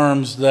the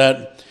alarms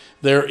that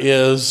there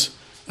is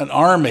an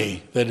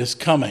army that is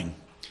coming.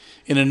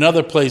 In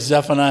another place,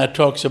 Zephaniah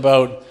talks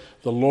about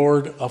the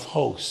Lord of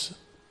hosts.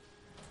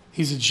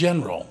 He's a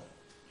general.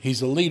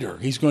 He's a leader.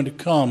 He's going to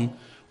come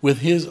with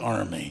his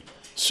army.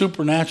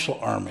 Supernatural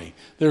army.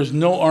 There's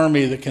no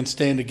army that can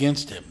stand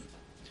against him.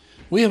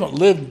 We haven't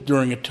lived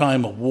during a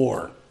time of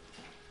war,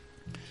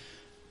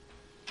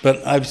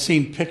 but I've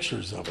seen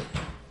pictures of it.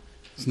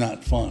 It's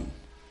not fun.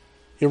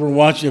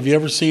 Have you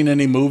ever seen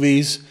any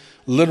movies,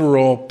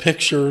 literal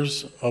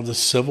pictures of the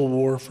Civil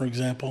War, for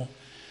example?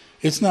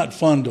 It's not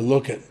fun to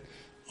look at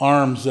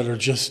arms that are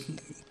just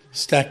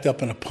stacked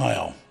up in a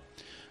pile.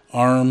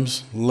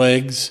 Arms,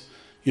 legs.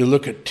 You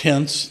look at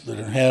tents that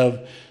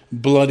have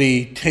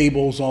bloody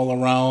tables all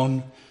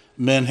around.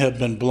 Men have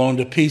been blown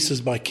to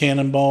pieces by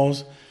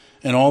cannonballs,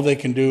 and all they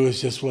can do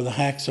is just with a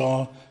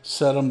hacksaw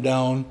set them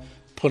down,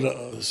 put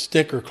a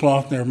stick or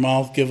cloth in their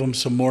mouth, give them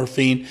some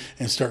morphine,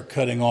 and start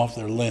cutting off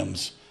their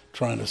limbs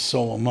trying to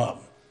sew them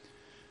up.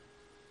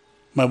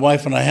 My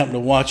wife and I happened to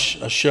watch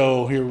a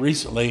show here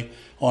recently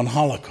on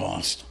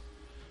Holocaust.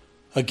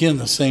 Again,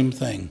 the same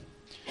thing.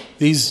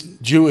 These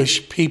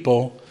Jewish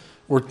people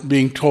were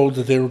being told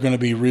that they were going to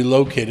be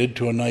relocated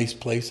to a nice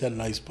place, had a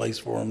nice place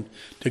for them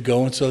to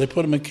go, and so they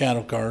put them in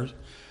cattle cars.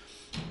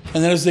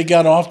 And then as they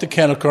got off the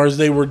cattle cars,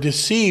 they were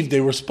deceived. They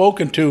were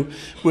spoken to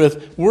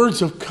with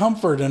words of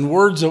comfort and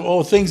words of,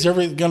 oh, things are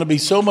going to be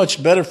so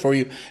much better for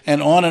you,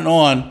 and on and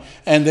on.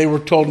 And they were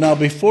told, now,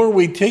 before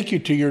we take you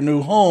to your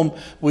new home,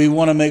 we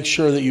want to make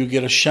sure that you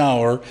get a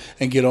shower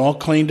and get all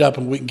cleaned up,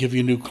 and we can give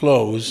you new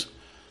clothes.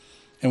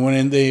 And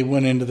when they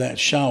went into that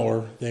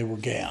shower, they were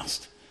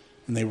gassed,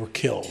 and they were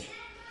killed.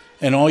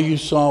 And all you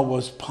saw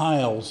was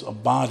piles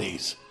of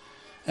bodies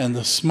and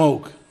the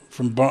smoke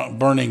from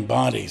burning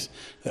bodies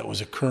that was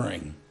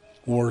occurring.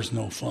 War's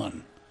no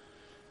fun.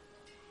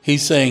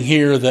 He's saying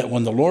here that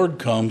when the Lord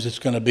comes, it's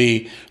going to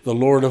be the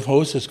Lord of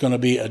hosts. It's going to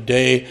be a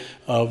day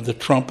of the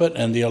trumpet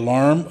and the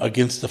alarm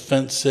against the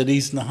fenced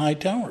cities and the high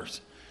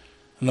towers.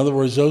 In other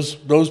words,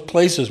 those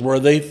places where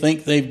they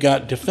think they've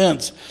got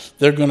defense,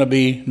 they're going to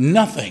be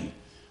nothing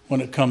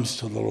when it comes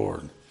to the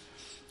Lord.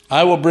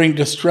 I will bring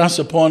distress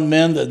upon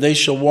men that they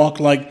shall walk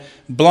like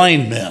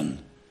blind men.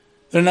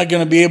 They're not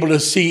going to be able to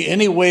see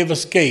any way of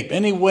escape,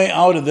 any way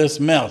out of this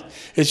mess.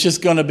 It's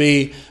just going to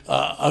be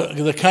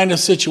the kind of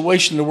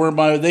situation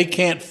whereby they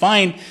can't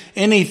find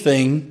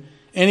anything,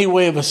 any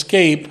way of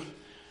escape,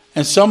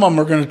 and some of them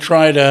are going to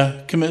try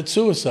to commit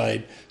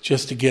suicide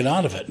just to get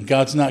out of it. And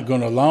God's not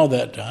going to allow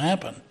that to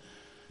happen.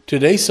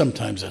 Today,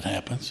 sometimes it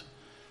happens.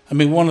 I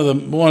mean, one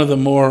of the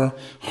more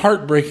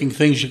heartbreaking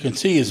things you can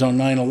see is on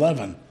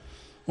 9/11,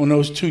 when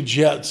those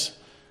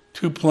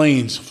two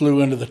planes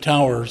flew into the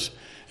towers.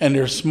 And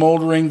they're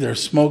smoldering, they're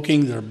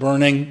smoking, they're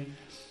burning.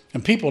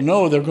 And people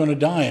know they're going to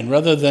die. And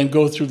rather than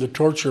go through the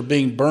torture of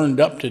being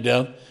burned up to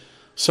death,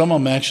 some of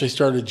them actually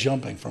started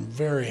jumping from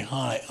very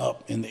high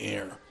up in the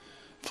air.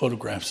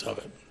 Photographs of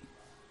it.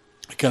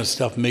 That kind of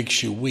stuff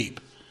makes you weep.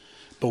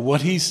 But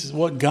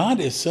what God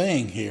is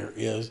saying here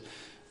is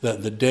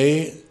that the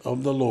day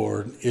of the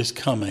Lord is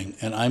coming,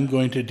 and I'm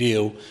going to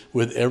deal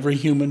with every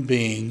human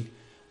being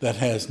that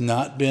has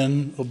not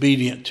been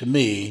obedient to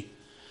me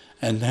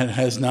and that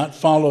has not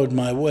followed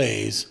my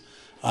ways.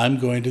 I'm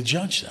going to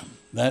judge them.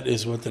 That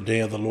is what the day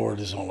of the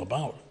Lord is all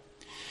about.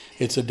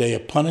 It's a day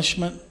of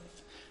punishment,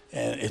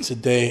 and it's a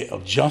day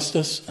of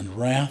justice and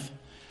wrath.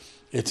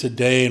 It's a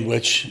day in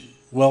which,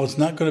 well, it's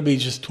not going to be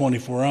just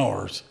 24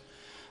 hours,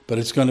 but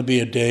it's going to be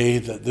a day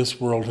that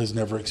this world has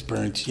never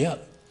experienced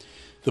yet.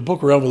 The book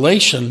of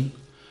Revelation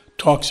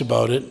talks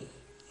about it.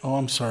 Oh,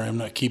 I'm sorry, I'm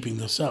not keeping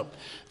this up.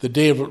 The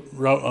day of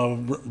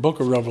book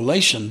of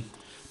Revelation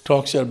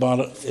talks about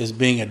it as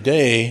being a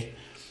day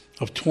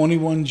of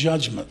 21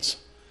 judgments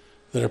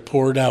that are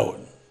poured out.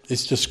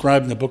 It's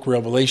described in the book of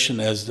Revelation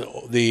as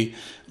the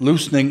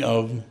loosening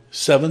of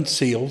 7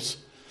 seals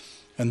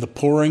and the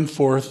pouring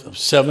forth of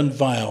 7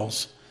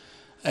 vials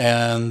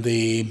and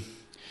the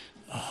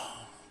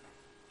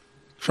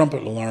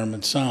trumpet alarm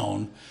and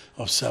sound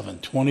of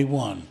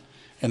 21.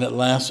 And it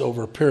lasts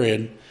over a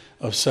period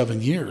of 7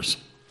 years.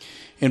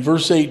 In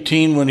verse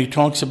 18, when he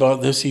talks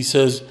about this, he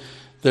says,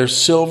 their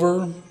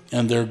silver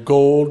and their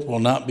gold will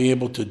not be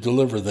able to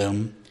deliver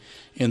them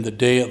in the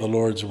day of the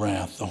Lord's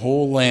wrath. The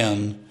whole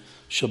land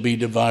shall be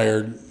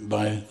devoured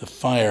by the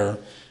fire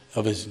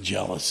of his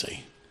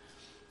jealousy.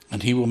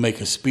 And he will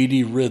make a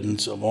speedy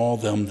riddance of all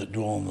them that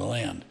dwell in the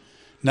land.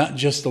 Not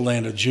just the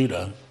land of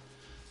Judah,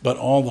 but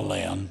all the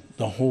land,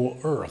 the whole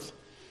earth.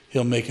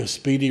 He'll make a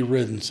speedy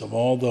riddance of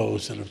all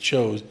those that have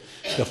chosen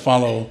to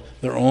follow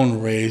their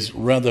own ways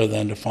rather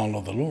than to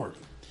follow the Lord.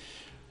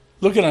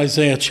 Look at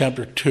Isaiah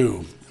chapter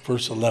 2.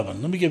 Verse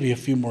 11. Let me give you a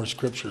few more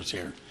scriptures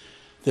here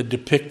that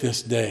depict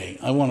this day.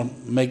 I want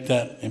to make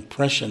that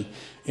impression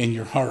in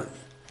your heart,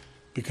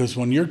 because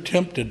when you're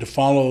tempted to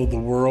follow the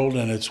world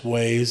and its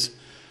ways,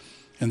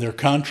 and they're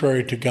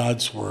contrary to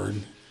God's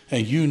word,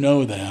 and you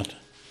know that,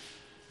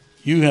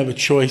 you have a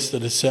choice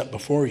that is set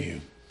before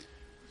you.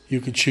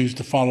 You could choose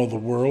to follow the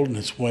world and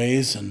its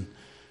ways and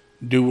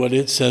do what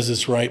it says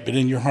is right, but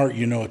in your heart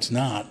you know it's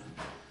not.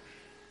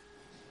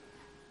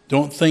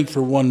 Don't think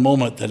for one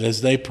moment that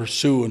as they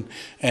pursue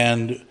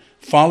and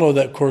follow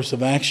that course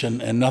of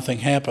action and nothing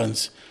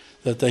happens,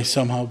 that they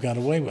somehow got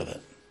away with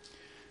it.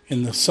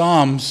 In the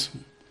Psalms,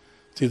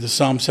 it's either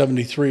Psalm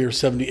 73 or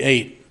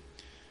 78,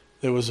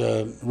 there was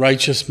a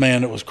righteous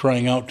man that was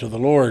crying out to the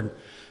Lord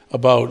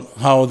about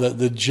how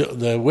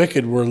the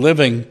wicked were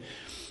living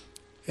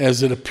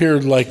as it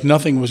appeared like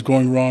nothing was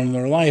going wrong in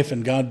their life.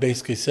 And God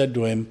basically said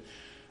to him,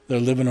 they're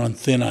living on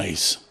thin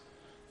ice.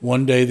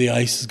 One day the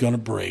ice is going to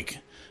break.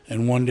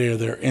 And one day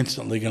they're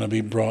instantly going to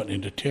be brought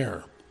into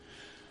terror.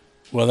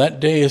 Well, that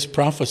day is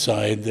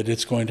prophesied that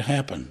it's going to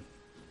happen.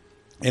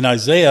 In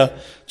Isaiah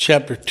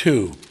chapter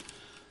 2,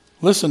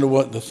 listen to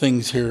what the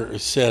things here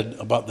is said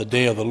about the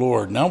day of the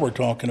Lord. Now we're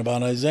talking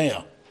about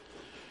Isaiah.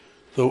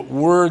 The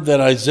word that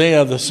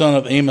Isaiah, the son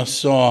of Amos,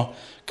 saw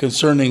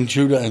concerning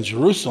Judah and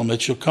Jerusalem,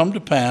 it shall come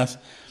to pass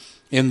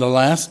in the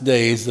last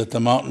days that the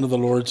mountain of the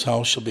Lord's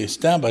house shall be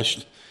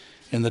established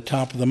in the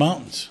top of the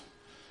mountains,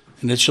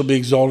 and it shall be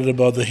exalted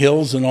above the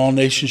hills, and all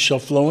nations shall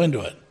flow into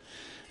it.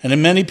 And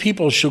many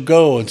people shall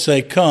go and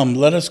say, Come,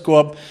 let us go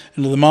up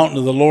into the mountain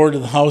of the Lord, to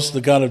the house of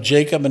the God of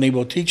Jacob, and he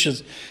will teach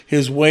us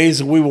his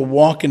ways, and we will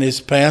walk in his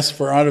paths.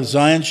 For out of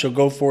Zion shall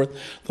go forth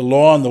the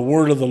law and the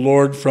word of the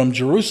Lord from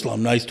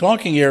Jerusalem. Now he's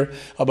talking here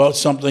about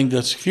something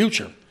that's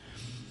future.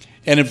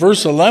 And in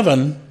verse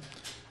 11,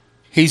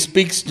 he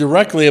speaks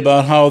directly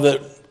about how that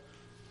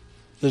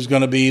there's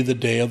going to be the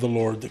day of the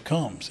Lord that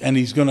comes. And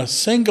he's going to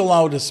single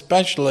out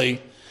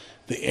especially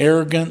the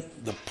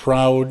arrogant, the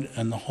proud,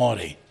 and the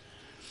haughty.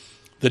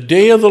 The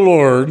day of the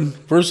Lord,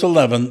 verse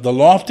 11, the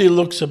lofty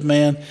looks of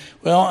man.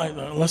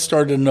 Well, let's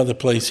start at another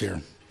place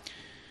here.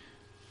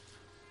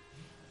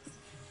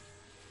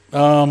 We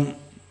can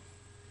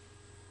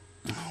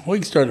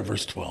start at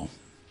verse 12.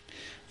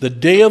 The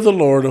day of the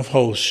Lord of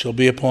hosts shall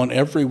be upon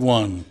every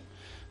one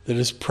that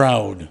is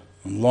proud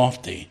and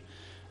lofty,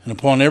 and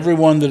upon every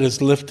one that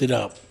is lifted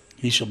up,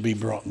 he shall be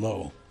brought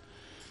low.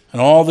 And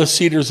all the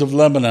cedars of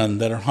Lebanon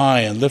that are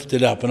high and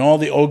lifted up, and all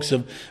the oaks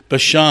of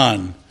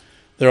Bashan,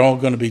 they're all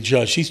going to be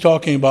judged. He's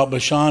talking about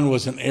Bashan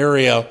was an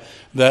area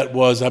that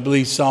was, I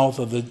believe, south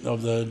of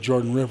the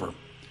Jordan River.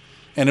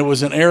 And it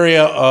was an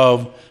area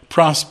of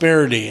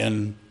prosperity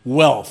and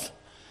wealth.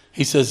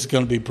 He says it's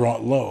going to be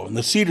brought low. And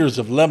the cedars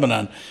of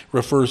Lebanon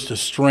refers to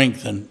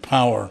strength and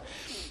power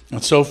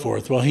and so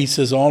forth. Well, he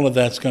says all of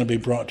that's going to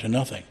be brought to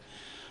nothing.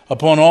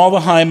 Upon all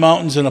the high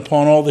mountains and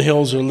upon all the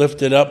hills are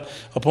lifted up,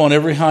 upon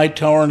every high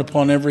tower and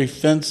upon every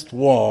fenced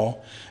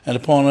wall, and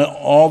upon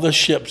all the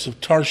ships of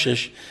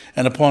Tarshish,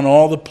 and upon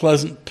all the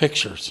pleasant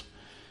pictures.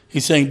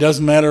 He's saying it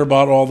doesn't matter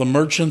about all the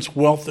merchants'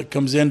 wealth that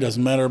comes in,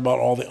 doesn't matter about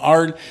all the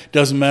art,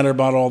 doesn't matter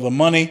about all the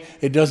money,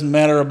 it doesn't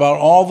matter about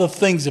all the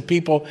things that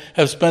people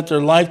have spent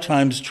their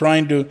lifetimes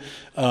trying to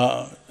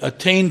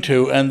attain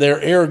to, and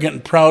they're arrogant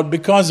and proud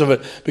because of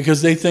it,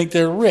 because they think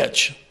they're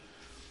rich.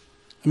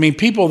 I mean,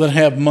 people that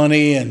have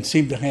money and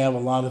seem to have a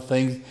lot of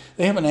things,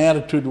 they have an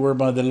attitude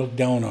whereby they look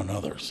down on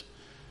others.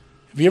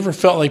 Have you ever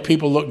felt like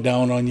people look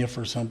down on you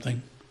for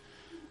something?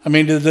 I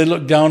mean, did they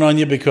look down on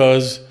you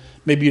because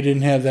maybe you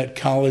didn't have that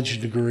college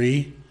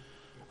degree?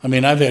 I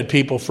mean, I've had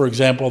people, for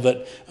example,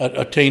 that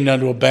attained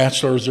unto a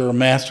bachelor's or a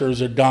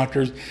master's or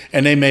doctor's,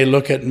 and they may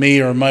look at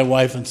me or my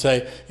wife and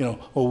say,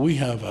 well, we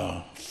have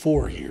a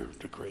 4-year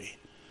degree.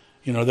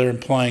 They're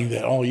implying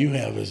that all you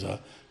have is a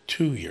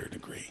 2-year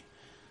degree.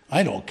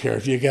 I don't care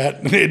if you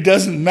got, it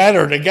doesn't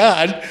matter to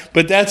God,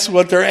 but that's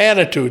what their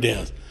attitude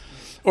is.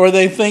 Or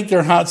they think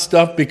they're hot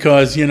stuff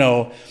because,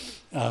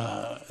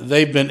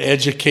 they've been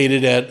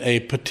educated at a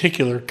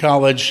particular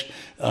college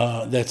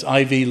that's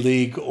Ivy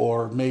League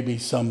or maybe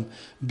some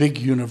big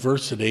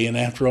university, and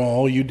after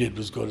all you did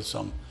was go to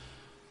some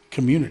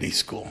community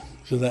school,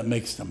 so that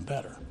makes them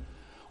better.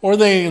 Or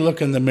they look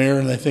in the mirror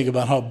and they think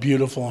about how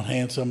beautiful and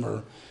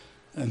handsome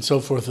and so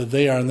forth that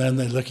they are, and then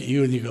they look at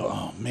you and you go,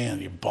 oh man,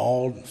 you're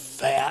bald and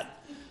fat,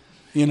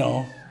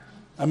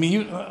 I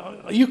mean,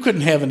 you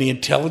couldn't have any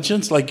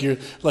intelligence, like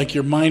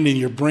your mind and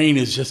your brain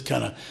is just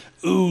kind of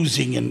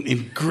oozing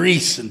in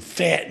grease and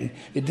fat, and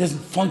it doesn't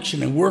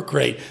function and work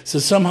right. So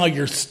somehow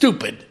you're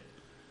stupid.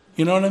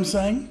 You know what I'm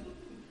saying?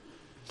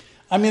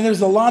 I mean,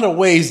 there's a lot of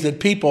ways that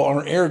people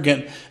are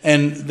arrogant,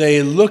 and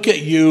they look at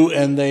you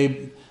and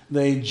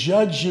they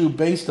judge you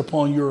based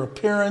upon your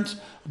appearance,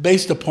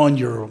 based upon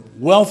your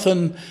wealth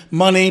and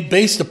money,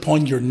 based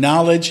upon your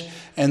knowledge,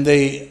 and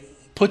they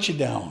put you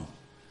down.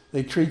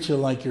 They treat you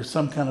like you're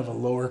some kind of a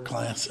lower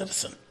class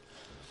citizen.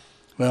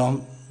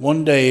 Well,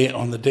 one day,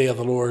 on the day of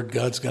the Lord,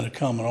 God's going to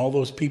come, and all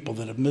those people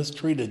that have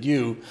mistreated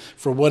you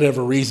for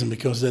whatever reason,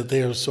 because that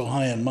they are so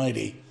high and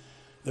mighty,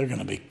 they're going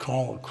to be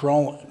calling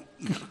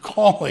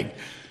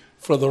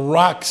for the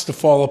rocks to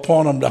fall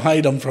upon them to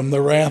hide them from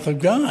the wrath of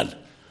God.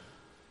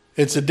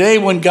 It's a day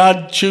when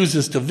God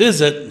chooses to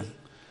visit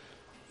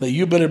that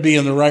you better be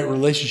in the right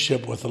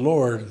relationship with the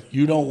Lord.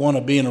 You don't want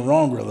to be in a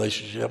wrong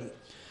relationship,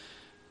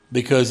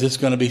 because it's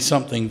going to be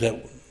something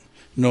that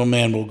no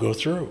man will go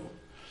through.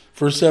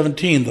 Verse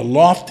 17, the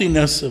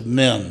loftiness of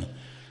men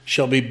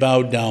shall be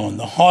bowed down,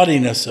 the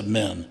haughtiness of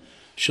men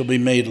shall be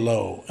made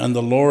low, and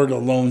the Lord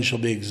alone shall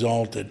be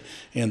exalted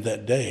in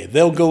that day.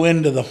 They'll go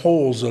into the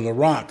holes of the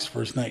rocks,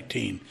 verse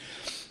 19,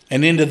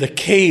 and into the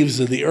caves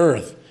of the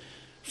earth,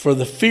 for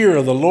the fear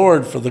of the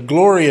Lord, for the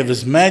glory of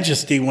his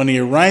majesty when he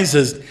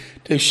arises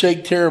to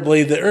shake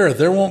terribly the earth.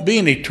 There won't be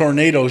any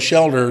tornado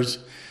shelters.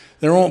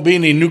 There won't be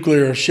any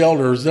nuclear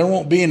shelters. There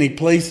won't be any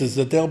places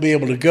that they'll be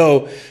able to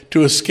go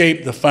to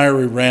escape the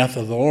fiery wrath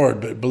of the Lord.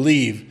 But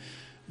believe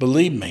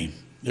me,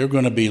 they're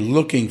going to be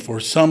looking for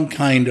some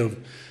kind of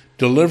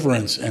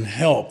deliverance and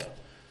help,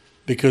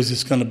 because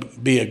it's going to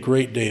be a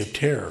great day of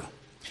terror.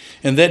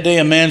 And that day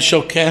a man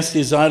shall cast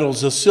his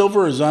idols of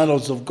silver, his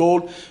idols of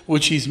gold,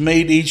 which he's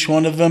made each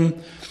one of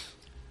them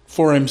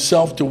for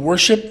himself to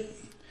worship,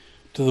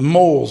 to the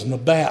moles and the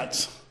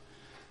bats.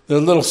 They're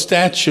little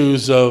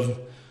statues of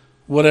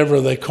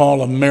whatever they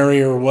call a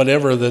Mary or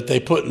whatever that they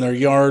put in their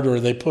yard or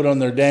they put on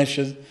their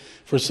dashes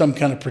for some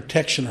kind of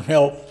protection or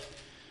help,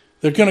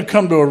 they're going to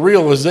come to a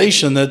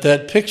realization that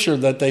that picture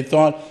that they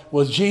thought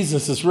was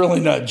Jesus is really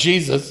not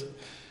Jesus.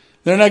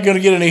 They're not going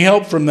to get any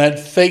help from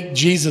that fake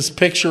Jesus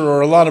picture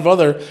or a lot of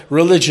other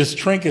religious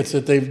trinkets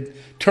that they've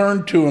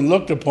turned to and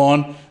looked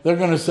upon. They're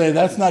going to say,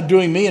 that's not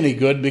doing me any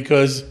good,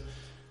 because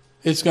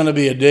it's going to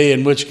be a day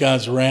in which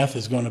God's wrath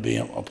is going to be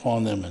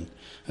upon them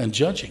and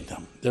judging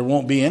them. There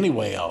won't be any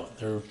way out.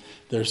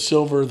 Their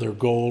silver, their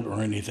gold,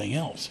 or anything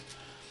else.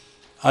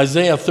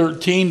 Isaiah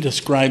 13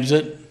 describes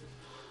it.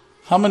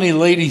 How many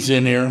ladies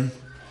in here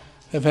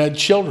have had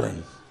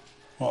children?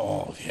 Well,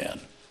 all have had.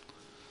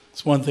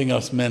 It's one thing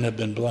us men have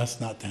been blessed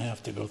not to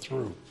have to go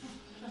through.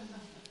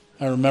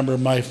 I remember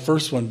my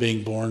first one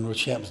being born,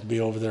 which happens to be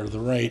over there to the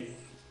right.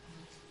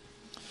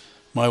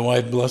 My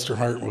wife, bless her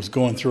heart, was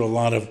going through a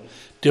lot of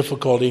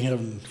difficulty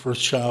having the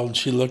first child, and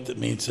she looked at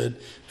me and said,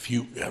 if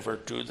you ever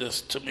do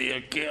this to me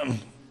again,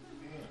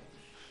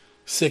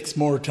 6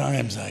 more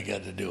times I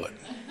got to do it.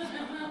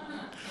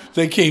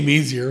 They came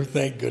easier,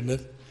 thank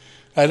goodness.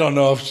 I don't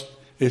know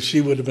if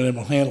she would have been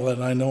able to handle it,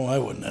 and I know I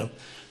wouldn't have.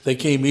 They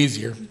came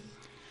easier.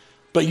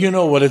 But you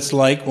know what it's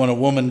like when a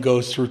woman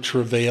goes through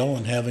travail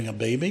and having a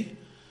baby?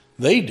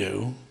 They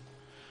do.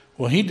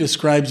 Well, he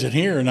describes it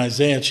here in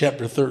Isaiah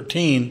chapter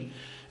 13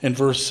 and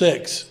verse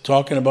 6,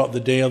 talking about the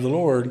day of the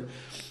Lord.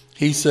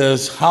 He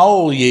says,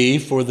 howl ye,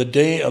 for the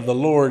day of the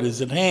Lord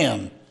is at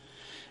hand,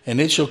 and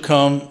it shall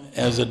come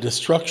as a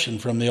destruction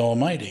from the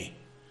Almighty.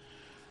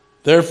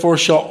 Therefore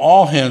shall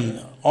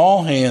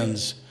all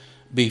hands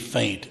be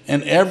faint,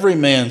 and every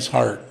man's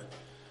heart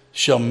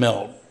shall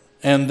melt,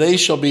 and they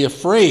shall be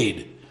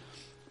afraid.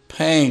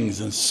 Pangs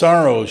and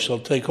sorrows shall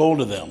take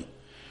hold of them.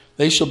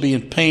 They shall be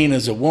in pain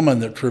as a woman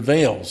that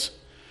travails.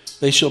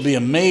 They shall be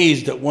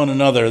amazed at one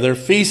another. Their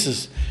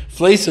faces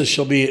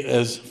shall be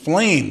as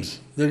flames.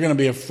 They're going to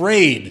be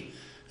afraid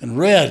and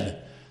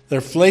red.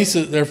 Their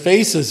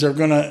faces are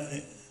going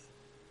to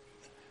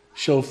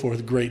show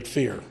forth great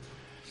fear.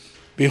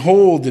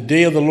 Behold, the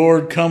day of the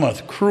Lord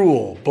cometh,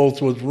 cruel,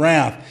 both with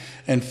wrath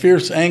and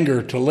fierce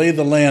anger, to lay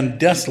the land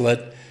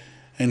desolate,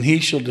 and he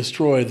shall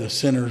destroy the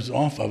sinners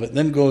off of it.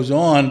 Then goes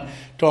on,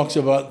 talks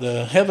about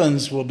the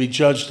heavens will be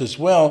judged as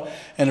well.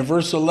 And in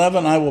verse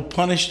 11, I will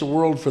punish the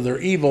world for their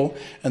evil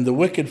and the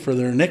wicked for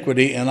their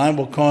iniquity, and I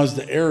will cause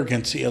the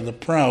arrogancy of the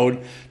proud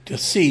to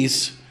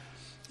cease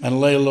and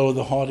lay low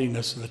the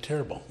haughtiness of the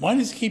terrible. Why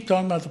does he keep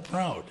talking about the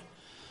proud?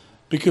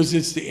 Because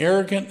it's the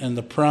arrogant and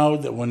the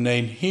proud that when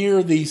they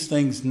hear these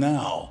things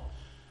now,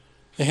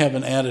 they have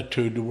an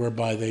attitude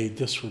whereby they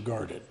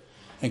disregard it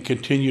and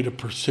continue to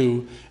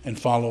pursue and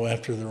follow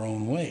after their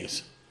own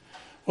ways.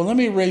 Well, let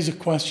me raise a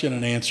question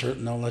and answer it,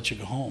 and I'll let you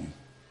go home.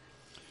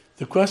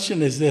 The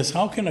question is this: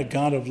 how can a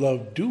God of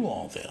love do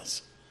all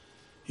this?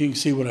 You can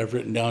see what I've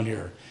written down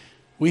here.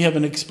 We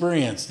haven't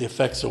experienced the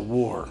effects of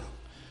war,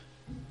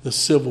 the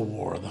Civil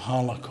War, the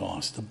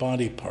Holocaust, the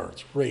body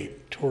parts,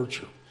 rape,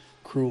 torture,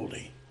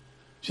 cruelty.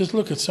 Just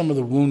look at some of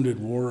the wounded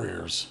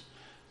warriors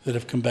that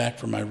have come back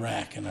from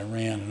Iraq and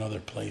Iran and other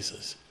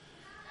places.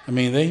 I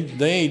mean,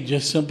 they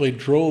just simply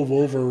drove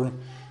over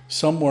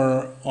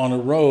somewhere on a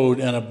road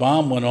and a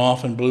bomb went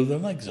off and blew their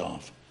legs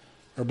off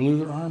or blew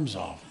their arms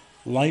off.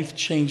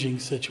 Life-changing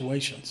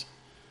situations.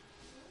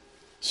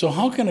 So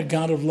how can a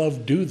God of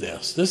love do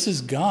this? This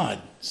is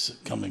God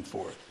coming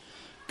forth.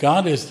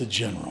 God is the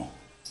general.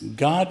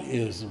 God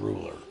is the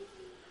ruler.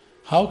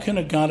 How can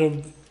a God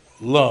of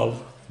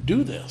love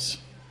do this?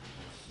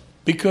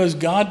 Because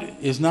God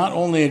is not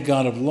only a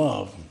God of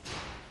love,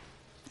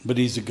 but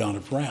he's a God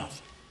of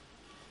wrath.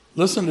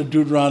 Listen to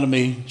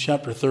Deuteronomy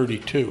chapter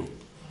 32.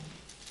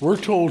 We're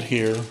told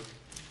here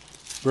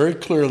very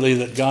clearly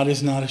that God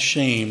is not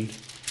ashamed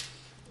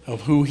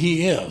of who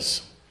he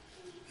is,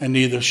 and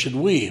neither should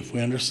we if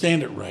we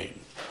understand it right.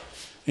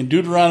 In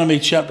Deuteronomy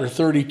chapter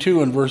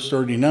 32 and verse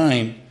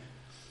 39,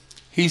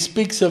 he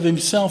speaks of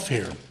himself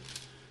here.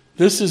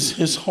 This is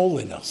his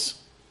holiness.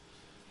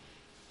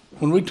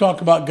 When we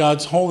talk about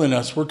God's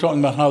holiness, we're talking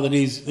about how that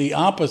he's the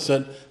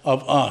opposite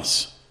of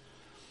us.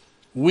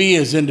 We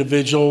as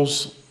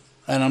individuals,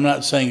 and I'm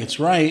not saying it's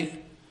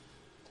right,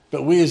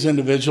 but we as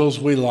individuals,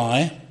 we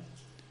lie.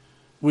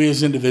 We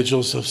as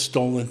individuals have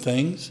stolen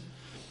things.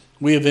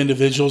 We as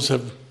individuals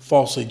have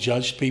falsely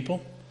judged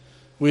people.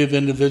 We as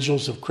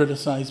individuals have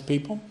criticized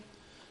people.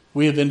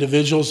 We as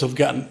individuals have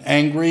gotten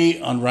angry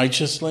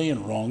unrighteously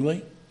and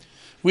wrongly.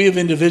 We as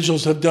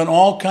individuals have done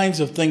all kinds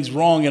of things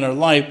wrong in our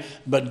life,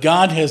 but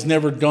God has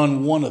never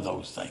done one of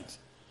those things.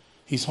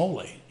 He's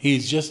holy.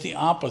 He's just the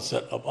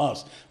opposite of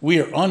us. We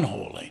are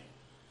unholy.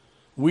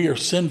 We are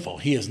sinful.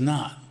 He is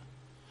not.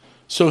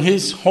 So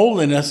his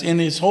holiness, in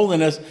his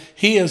holiness,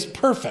 he is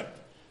perfect.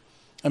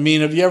 I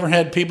mean, have you ever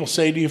had people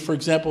say to you, for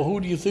example, who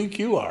do you think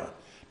you are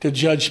to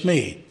judge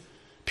me?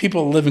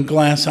 People that live in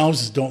glass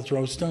houses don't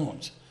throw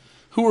stones.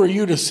 Who are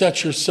you to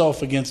set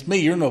yourself against me?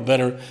 You're no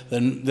better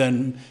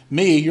than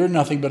me. You're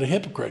nothing but a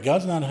hypocrite.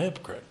 God's not a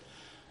hypocrite.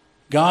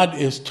 God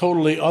is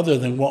totally other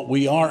than what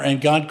we are,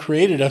 and God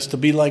created us to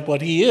be like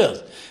what he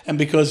is. And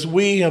because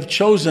we have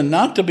chosen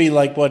not to be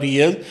like what he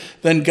is,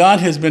 then God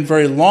has been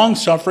very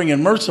long-suffering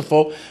and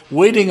merciful,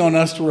 waiting on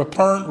us to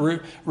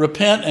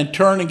repent and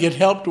turn and get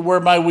help to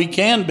whereby we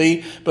can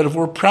be. But if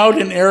we're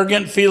proud and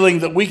arrogant, feeling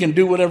that we can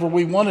do whatever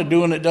we want to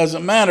do and it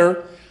doesn't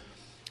matter,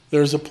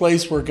 there's a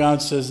place where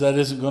God says that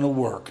isn't going to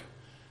work,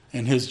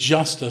 and his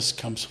justice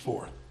comes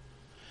forth.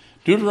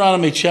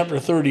 Deuteronomy chapter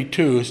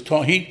 32,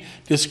 he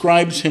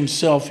describes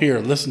himself here.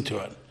 Listen to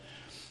it.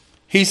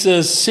 He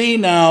says, "See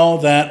now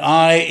that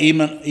I,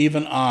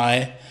 even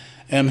I,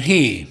 am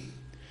he."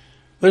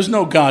 There's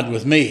no God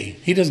with me.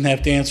 He doesn't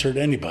have to answer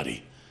to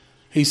anybody.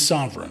 He's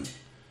sovereign.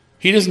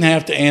 He doesn't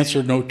have to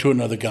answer no to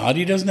another God.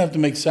 He doesn't have to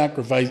make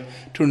sacrifice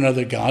to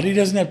another God. He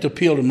doesn't have to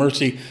appeal to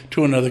mercy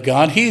to another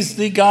God. He's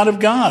the God of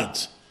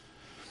gods.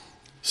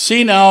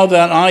 "See now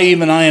that I,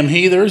 even I, am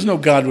he. There is no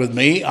God with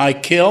me. I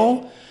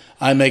kill,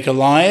 I make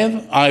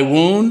alive, I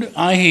wound,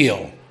 I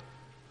heal."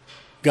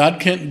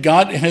 God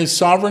is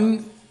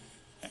sovereign,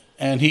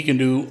 and he can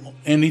do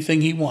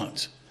anything he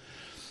wants.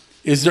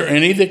 Is there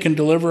any that can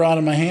deliver out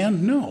of my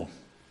hand? No,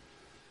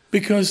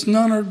 because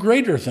none are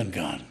greater than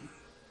God.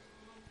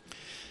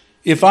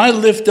 If I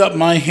lift up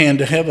my hand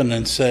to heaven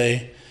and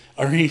say,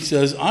 or he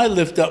says, I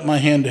lift up my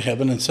hand to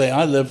heaven and say,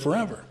 I live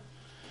forever.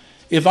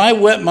 If I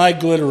whet my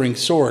glittering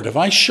sword, if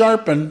I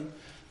sharpen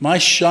my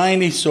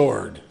shiny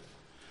sword,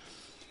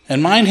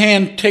 and mine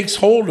hand takes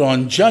hold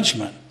on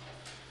judgment,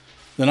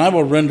 then I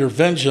will render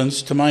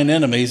vengeance to mine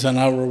enemies, and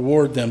I will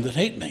reward them that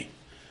hate me.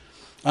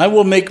 I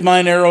will make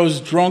mine arrows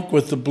drunk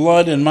with the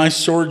blood, and my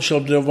sword shall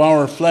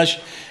devour flesh,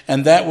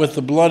 and that with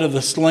the blood of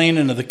the slain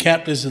and of the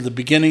captives of the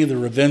beginning of the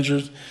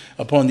revengers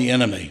upon the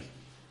enemy.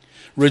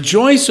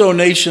 Rejoice, O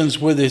nations,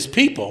 with his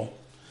people,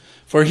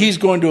 for he's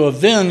going to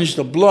avenge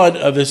the blood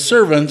of his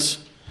servants,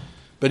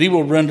 but he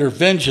will render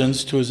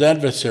vengeance to his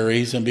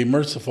adversaries and be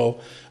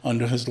merciful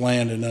unto his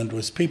land and unto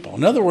his people.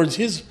 In other words,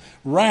 his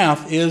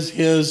wrath is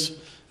his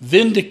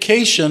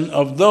vindication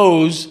of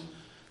those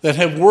that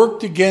have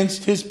worked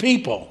against his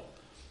people.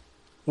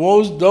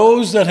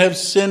 Those that have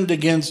sinned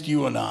against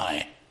you and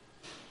I.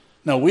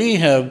 Now, we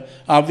have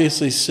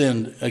obviously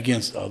sinned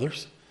against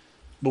others,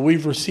 but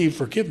we've received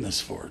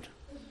forgiveness for it.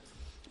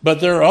 But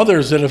there are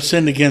others that have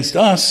sinned against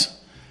us,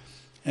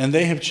 and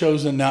they have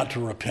chosen not to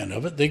repent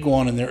of it. They go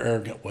on in their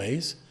arrogant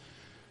ways.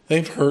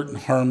 They've hurt and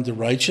harmed the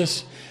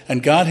righteous.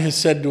 And God has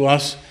said to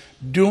us,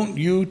 don't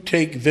you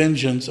take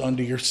vengeance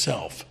unto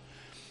yourself.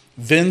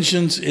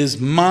 Vengeance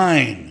is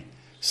mine,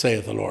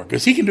 saith the Lord.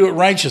 Because he can do it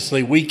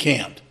righteously, we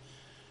can't.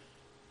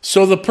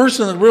 So the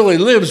person that really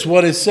lives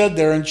what is said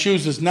there and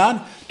chooses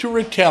not to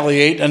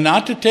retaliate and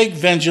not to take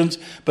vengeance,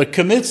 but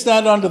commits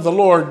that unto the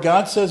Lord,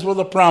 God says with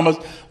a promise,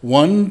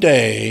 one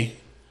day,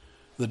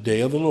 the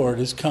day of the Lord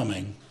is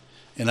coming,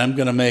 and I'm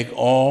going to make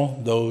all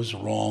those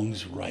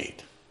wrongs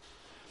right.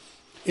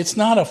 It's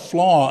not a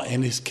flaw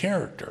in his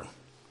character.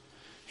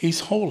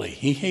 He's holy.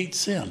 He hates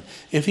sin.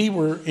 If he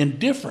were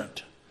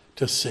indifferent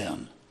to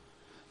sin,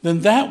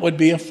 then that would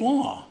be a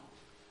flaw.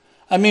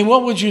 I mean,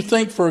 what would you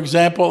think, for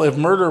example, if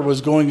murder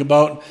was going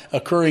about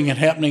occurring and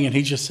happening and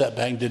he just sat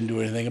back and didn't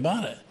do anything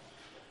about it?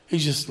 He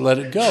just let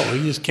it go.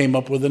 He just came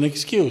up with an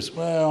excuse.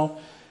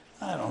 Well,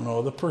 I don't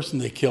know. The person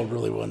they killed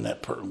really wasn't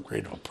that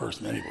great of a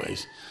person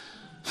anyways.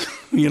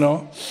 You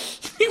know,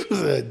 he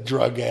was a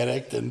drug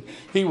addict and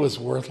he was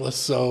worthless,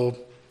 so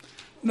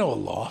no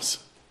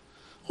loss.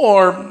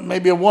 Or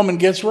maybe a woman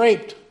gets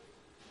raped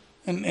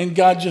and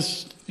God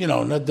just,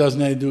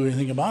 doesn't do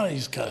anything about it. He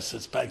just kind of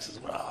sits back and says,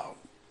 wow.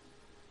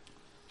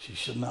 She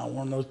should not have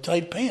worn those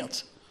tight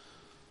pants.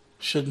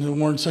 Shouldn't have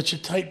worn such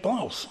a tight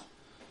blouse.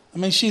 I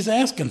mean, she's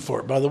asking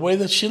for it by the way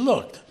that she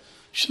looked.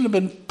 Shouldn't have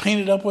been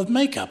painted up with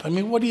makeup. I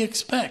mean, what do you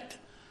expect?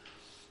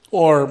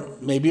 Or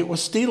maybe it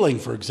was stealing,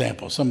 for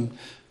example.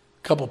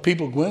 Couple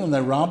people go in and they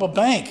rob a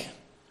bank.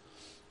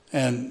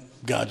 And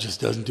God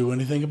just doesn't do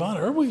anything about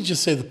it. Or we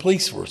just say the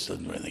police force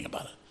doesn't do anything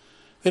about it.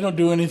 They don't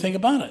do anything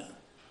about it.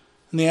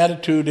 And the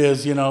attitude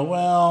is,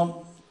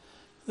 well,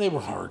 they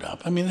were hard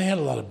up. I mean, they had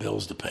a lot of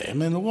bills to pay. I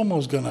mean, the woman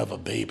was going to have a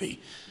baby.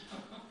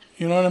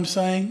 You know what I'm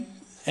saying?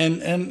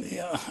 And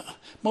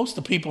most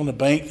of the people in the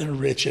bank, they're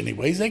rich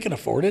anyways. They can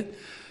afford it.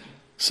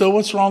 So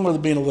what's wrong with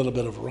it being a little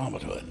bit of a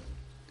Robin Hood?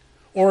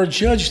 Or a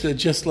judge that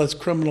just lets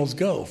criminals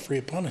go free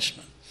of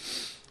punishment.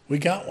 We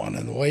got one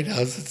in the White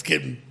House. It's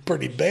getting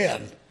pretty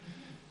bad.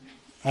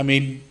 I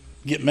mean,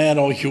 get mad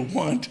all you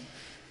want.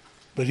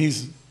 But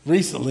he's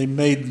recently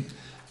made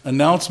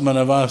announcement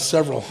of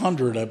several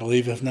hundred, I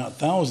believe, if not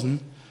 1,000,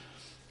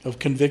 of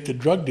convicted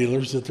drug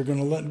dealers that they're going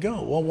to let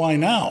go. Well, why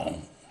now?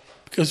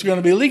 Because they're going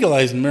to be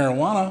legalizing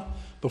marijuana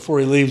before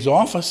he leaves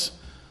office.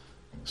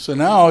 So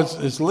now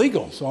it's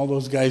legal, so all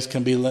those guys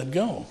can be let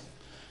go.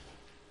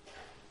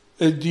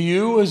 Do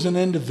you as an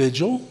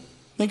individual,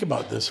 think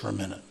about this for a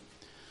minute.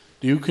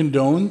 Do you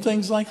condone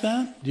things like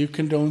that? Do you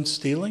condone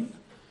stealing?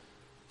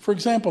 For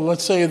example,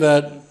 let's say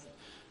that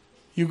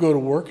you go to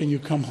work and you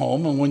come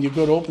home, and when you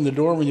go to open the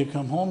door when you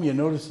come home, you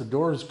notice the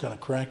door is kind of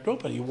cracked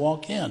open. You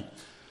walk in,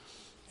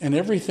 and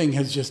everything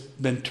has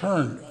just been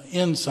turned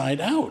inside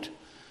out.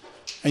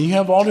 And you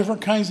have all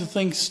different kinds of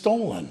things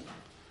stolen,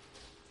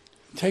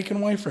 taken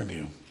away from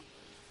you.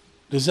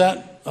 Does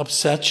that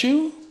upset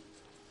you?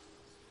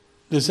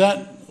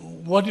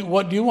 What do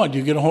you want? Do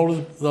you get a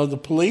hold of the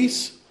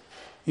police?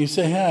 You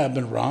say, hey, I've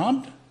been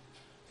robbed.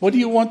 What do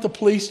you want the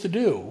police to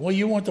do? Well,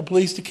 you want the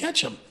police to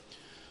catch them.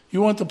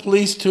 You want the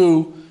police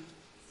to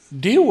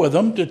deal with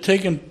them, to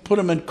take and put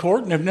them in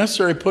court, and if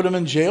necessary, put them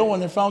in jail when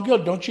they're found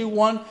guilty. Don't you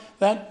want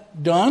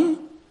that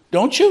done?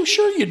 Don't you?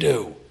 Sure you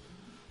do.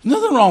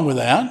 Nothing wrong with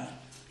that.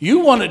 You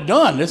want it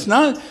done. It's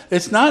not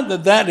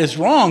that is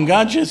wrong.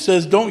 God just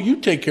says, don't you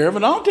take care of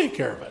it, I'll take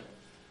care of it.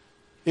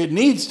 It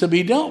needs to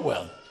be dealt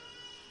with.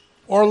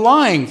 Or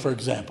lying, for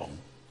example.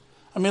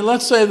 I mean,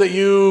 let's say that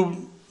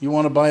you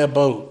want to buy a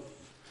boat.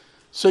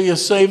 So you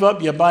save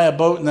up, you buy a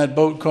boat, and that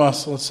boat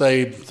costs, let's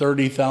say,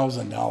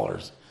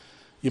 $30,000.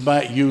 You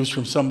buy it used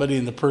from somebody,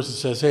 and the person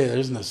says, hey, there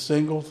isn't a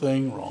single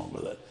thing wrong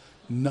with it.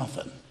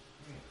 Nothing.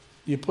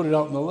 You put it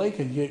out in the lake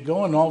and get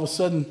going, and all of a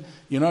sudden,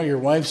 your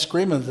wife's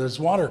screaming that there's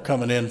water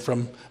coming in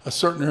from a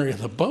certain area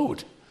of the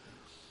boat.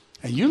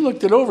 And you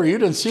looked it over, you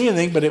didn't see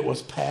anything, but it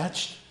was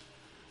patched.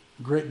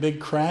 Great big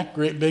crack,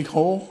 great big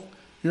hole.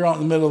 You're out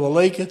in the middle of the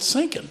lake, it's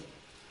sinking.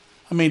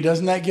 I mean,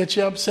 doesn't that get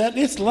you upset?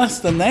 It's less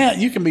than that.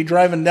 You can be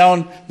driving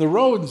down the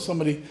road and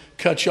somebody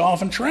cuts you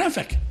off in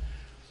traffic.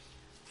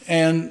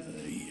 And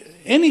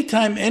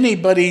anytime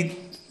anybody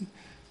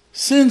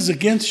sins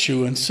against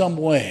you in some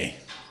way,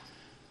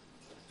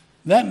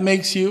 that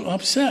makes you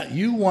upset.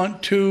 You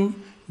want to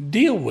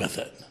deal with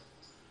it.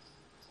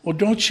 Well,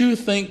 don't you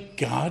think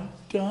God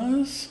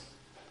does?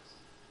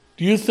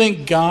 Do you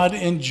think God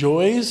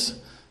enjoys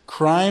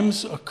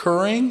crimes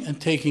occurring and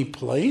taking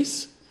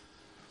place?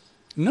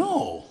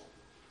 No.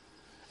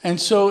 And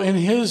so in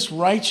his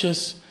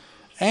righteous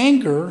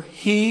anger,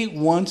 he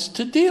wants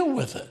to deal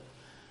with it.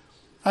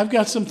 I've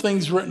got some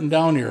things written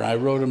down here. I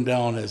wrote them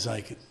down as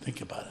I could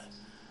think about it.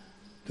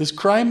 Does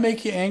crime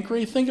make you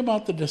angry? Think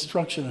about the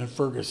destruction in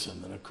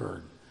Ferguson that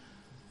occurred,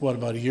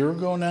 about a year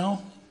ago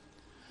now?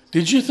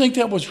 Did you think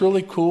that was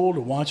really cool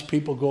to watch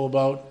people go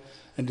about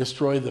and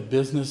destroy the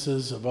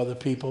businesses of other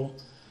people?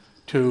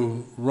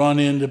 To run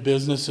into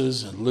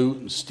businesses and loot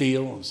and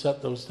steal and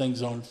set those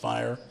things on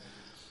fire?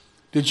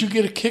 Did you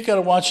get a kick out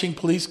of watching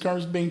police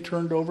cars being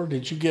turned over?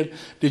 Did you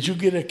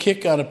get a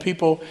kick out of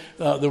people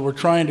that were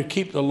trying to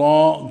keep the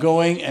law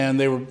going and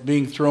they were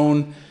being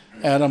thrown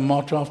at them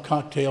Molotov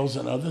cocktails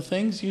and other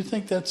things? You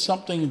think that's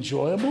something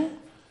enjoyable?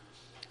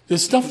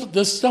 Does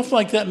stuff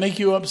like that make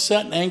you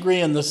upset and angry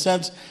in the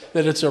sense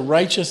that it's a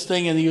righteous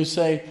thing and you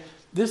say,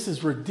 this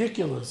is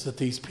ridiculous that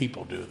these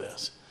people do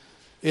this?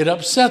 It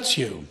upsets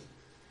you.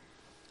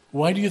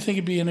 Why do you think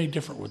it'd be any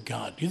different with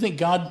God? Do you think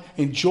God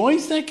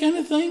enjoys that kind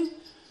of thing?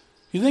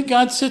 You think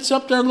God sits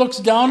up there and looks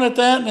down at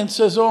that and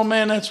says, oh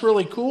man, that's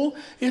really cool?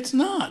 It's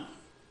not.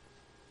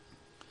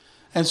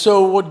 And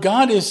so what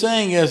God is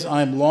saying is,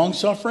 I'm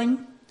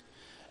long-suffering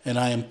and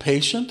I am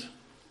patient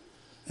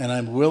and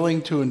I'm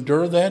willing to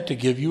endure that to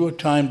give you a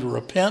time to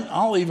repent.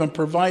 I'll even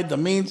provide the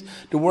means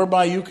to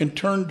whereby you can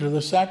turn to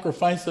the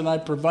sacrifice that I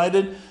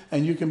provided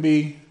and you can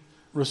be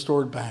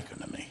restored back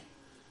unto me.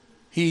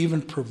 He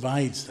even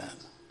provides that.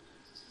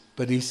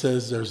 But he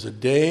says there's a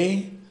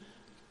day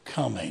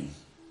coming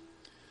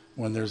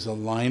when there's a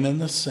line in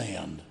the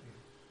sand.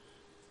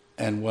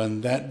 And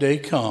when that day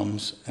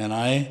comes and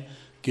I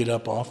get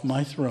up off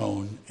my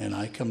throne and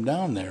I come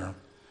down there,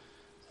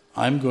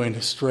 I'm going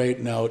to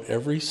straighten out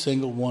every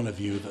single one of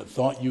you that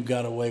thought you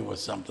got away with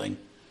something,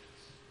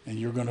 and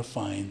you're going to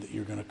find that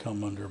you're going to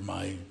come under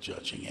my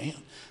judging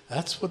hand.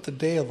 That's what the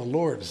day of the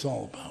Lord is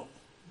all about.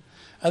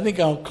 I think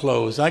I'll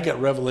close. I got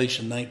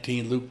Revelation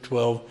 19, Luke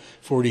 12,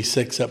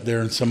 46 up there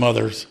and some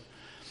others.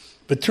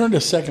 But turn to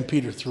 2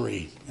 Peter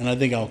 3, and I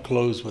think I'll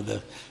close with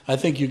this. I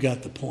think you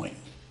got the point.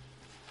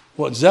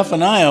 What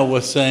Zephaniah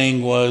was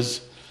saying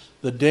was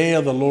the day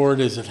of the Lord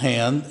is at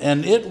hand,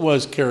 and it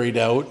was carried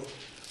out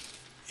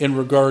in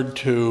regard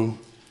to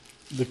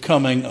the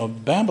coming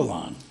of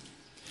Babylon.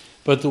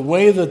 But the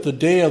way that the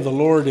day of the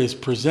Lord is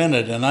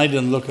presented, and I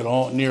didn't look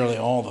at nearly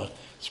all the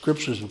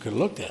scriptures we could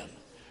have looked at,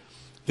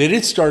 that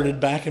it started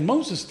back in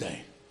Moses'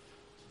 day.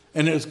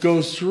 And it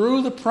goes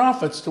through the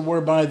prophets to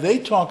whereby they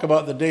talk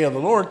about the day of the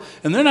Lord.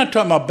 And they're not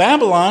talking about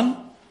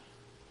Babylon.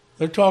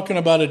 They're talking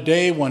about a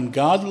day when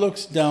God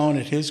looks down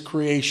at his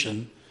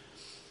creation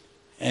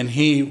and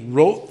he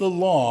wrote the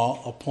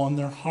law upon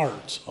their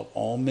hearts of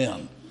all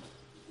men.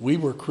 We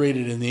were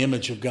created in the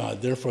image of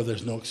God. Therefore,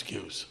 there's no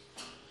excuse.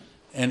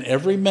 And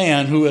every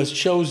man who has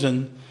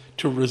chosen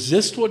to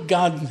resist what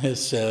God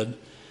has said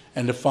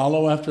and to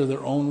follow after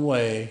their own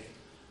way,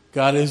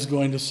 God is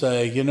going to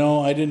say,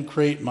 I didn't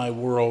create my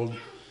world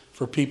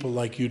for people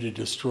like you to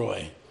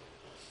destroy.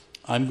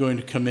 I'm going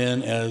to come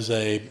in as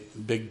a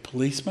big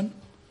policeman,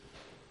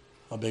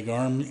 a big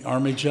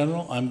army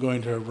general. I'm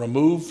going to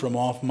remove from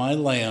off my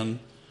land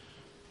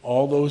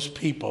all those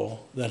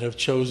people that have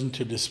chosen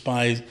to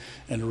despise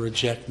and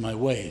reject my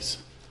ways.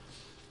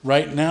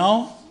 Right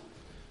now,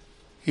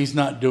 he's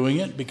not doing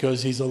it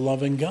because he's a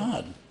loving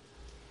God.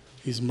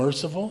 He's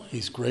merciful.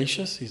 He's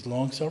gracious. He's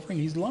long-suffering.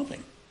 He's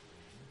loving.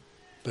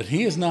 But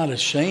he is not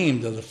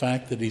ashamed of the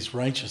fact that he's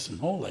righteous and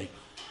holy.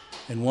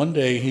 And one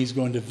day he's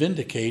going to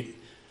vindicate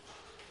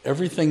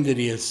everything that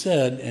he has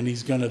said, and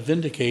he's going to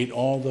vindicate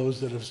all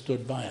those that have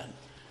stood by it.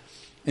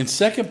 In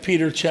 2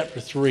 Peter chapter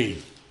 3,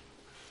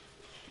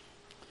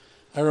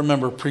 I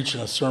remember preaching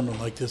a sermon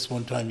like this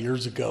one time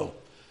years ago.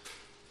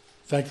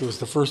 In fact, it was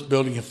the first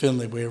building in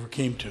Finley we ever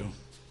came to.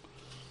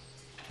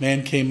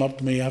 Man came up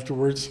to me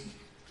afterwards.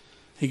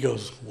 He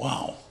goes,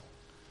 "Wow,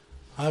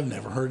 I've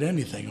never heard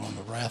anything on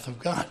the wrath of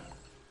God."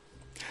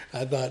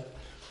 I thought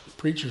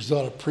preachers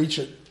ought to preach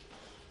it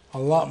a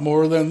lot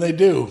more than they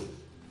do.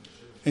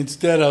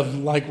 Instead of,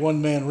 like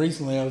one man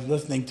recently I was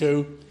listening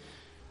to,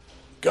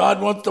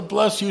 God wants to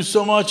bless you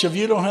so much. If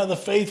you don't have the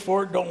faith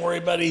for it, don't worry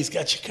about it. He's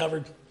got you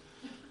covered.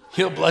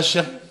 He'll bless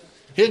you.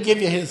 He'll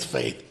give you his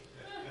faith.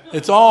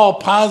 It's all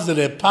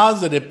positive,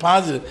 positive,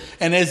 positive.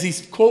 And as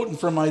he's quoting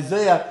from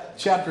Isaiah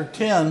chapter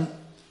 10,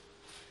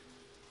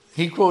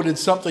 he quoted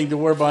something to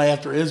whereby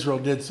after Israel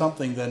did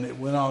something, then it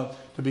went on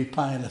to be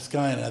pie in the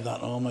sky. And I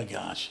thought, oh my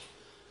gosh,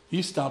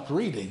 you stopped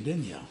reading,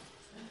 didn't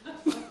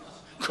you?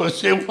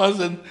 Because it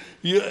wasn't,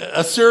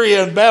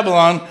 Assyria and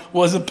Babylon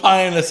wasn't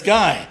pie in the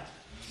sky.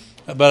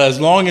 But as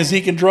long as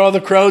he can draw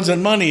the crowds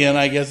and money in,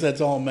 I guess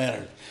that's all that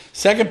matters.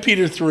 2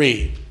 Peter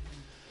 3.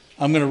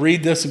 I'm going to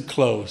read this and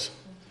close.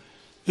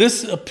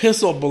 This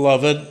epistle,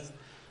 beloved,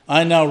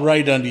 I now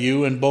write unto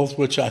you, in both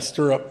which I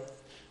stir up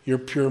your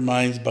pure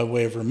minds by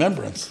way of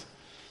remembrance,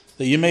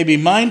 that you may be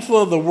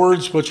mindful of the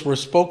words which were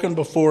spoken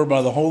before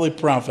by the holy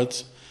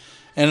prophets,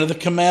 and of the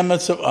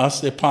commandments of us,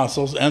 the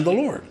apostles, and the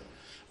Lord.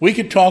 We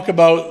could talk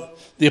about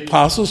the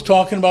apostles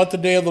talking about the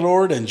day of the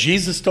Lord, and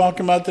Jesus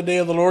talking about the day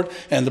of the Lord,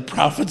 and the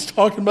prophets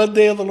talking about the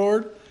day of the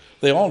Lord.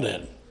 They all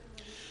did.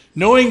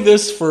 Knowing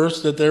this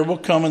first, that there will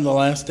come in the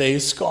last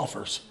days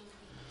scoffers,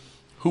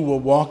 who will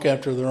walk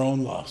after their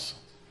own lusts.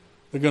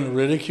 They're going to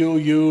ridicule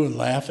you and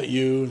laugh at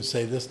you and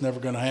say, this is never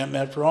going to happen.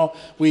 After all,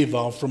 we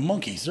evolved from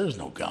monkeys. There's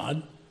no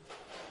God.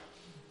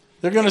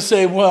 They're going to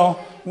say, well,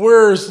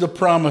 where's the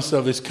promise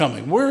of his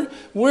coming?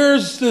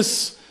 Where's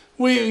this?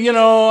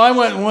 I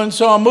went and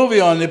saw a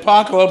movie on the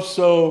apocalypse,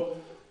 so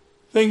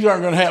things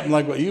aren't going to happen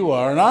like what you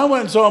are. And I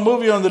went and saw a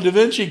movie on the Da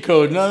Vinci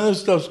Code. None of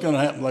this stuff's going to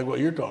happen like what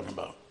you're talking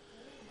about.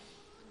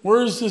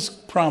 Where's this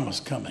promise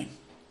coming?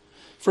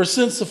 For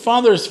since the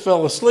fathers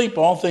fell asleep,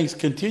 all things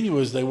continue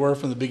as they were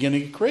from the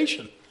beginning of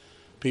creation.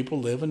 People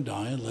live and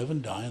die and live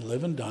and die and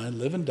live and die and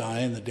live and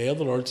die, and the day of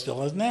the Lord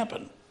still hasn't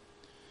happened.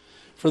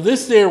 For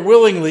this they are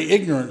willingly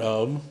ignorant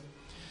of.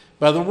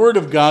 By the word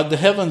of God, the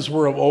heavens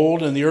were of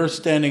old, and the earth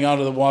standing out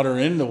of the water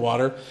and in the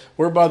water,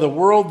 whereby the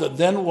world that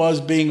then was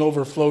being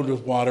overflowed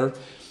with water,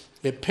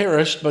 it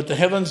perished, but the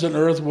heavens and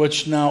earth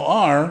which now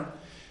are,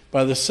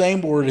 by the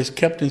same word is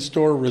kept in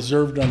store,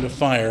 reserved unto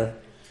fire,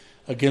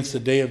 against the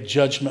day of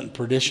judgment and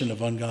perdition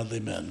of ungodly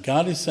men.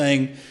 God is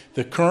saying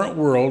the current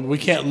world, we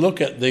can't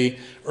look at the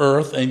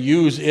earth and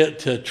use it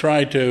to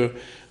try to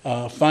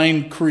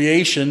find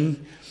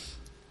creation.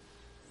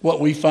 What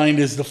we find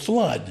is the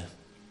flood.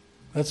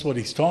 That's what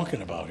he's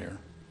talking about here.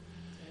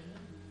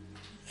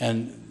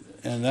 And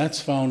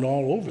that's found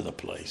all over the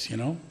place,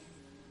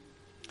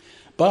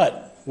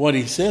 But what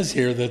he says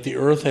here, that the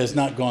earth has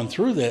not gone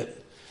through that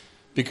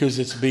because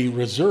it's being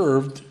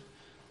reserved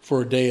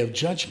for a day of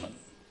judgment.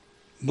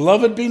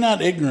 Beloved, be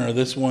not ignorant of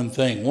this one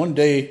thing. One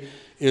day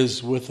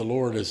is with the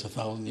Lord as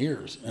 1,000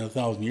 years, and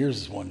 1,000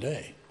 years is one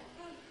day.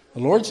 The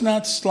Lord's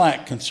not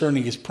slack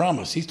concerning his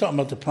promise. He's talking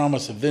about the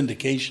promise of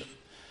vindication,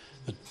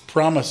 the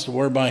promise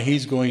whereby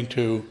he's going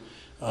to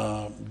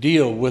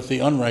deal with the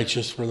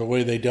unrighteous for the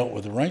way they dealt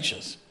with the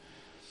righteous.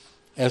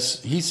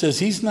 As he says,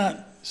 he's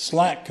not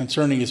slack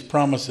concerning his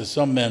promise as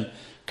some men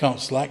count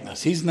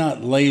slackness. He's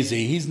not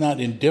lazy. He's not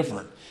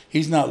indifferent.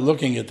 He's not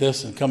looking at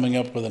this and coming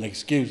up with an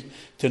excuse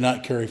to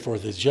not carry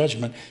forth his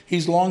judgment.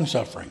 He's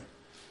long-suffering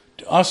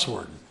to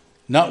usward,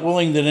 not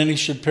willing that any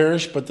should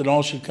perish, but that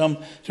all should come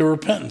to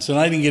repentance. And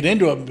I didn't get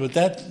into it, but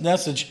that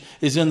message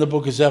is in the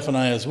book of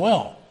Zephaniah as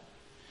well.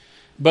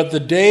 But the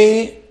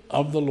day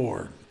of the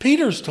Lord.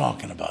 Peter's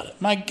talking about it.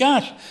 My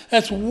gosh,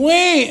 that's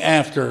way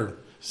after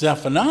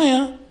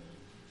Zephaniah.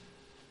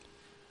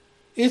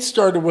 It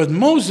started with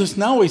Moses.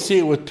 Now we see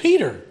it with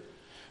Peter.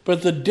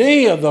 But the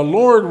day of the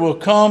Lord will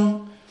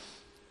come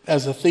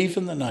as a thief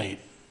in the night,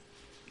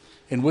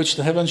 in which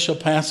the heavens shall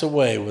pass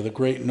away with a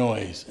great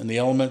noise, and the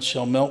elements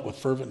shall melt with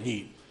fervent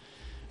heat,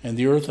 and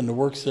the earth and the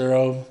works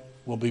thereof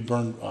will be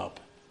burned up.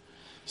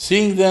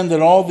 Seeing then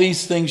that all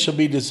these things shall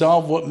be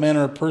dissolved, what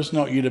manner of person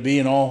ought you to be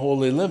in all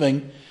holy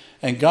living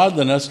and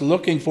godliness,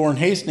 looking for and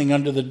hastening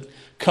unto the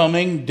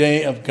coming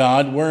day of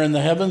God, wherein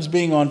the heavens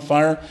being on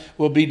fire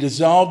will be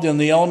dissolved,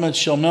 and the elements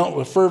shall melt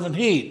with fervent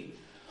heat.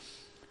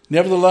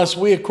 Nevertheless,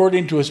 we,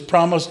 according to his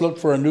promise, look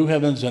for a new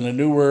heavens and a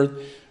new earth,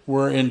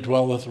 wherein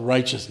dwelleth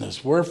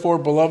righteousness. Wherefore,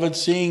 beloved,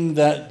 seeing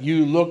that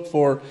you look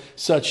for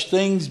such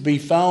things, be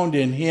found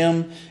in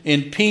him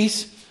in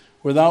peace,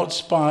 without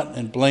spot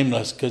and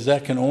blameless, because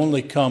that can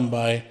only come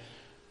by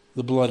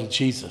the blood of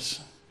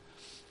Jesus.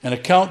 and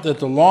account that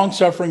the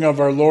long-suffering of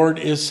our Lord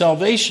is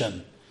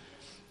salvation,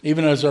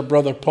 even as our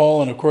brother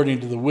Paul, and according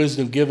to the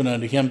wisdom given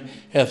unto him,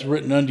 hath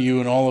written unto you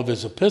in all of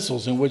his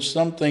epistles, in which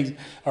some things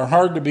are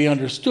hard to be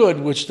understood,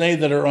 which they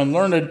that are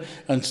unlearned,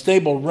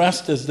 unstable,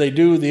 wrest as they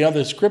do the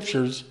other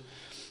scriptures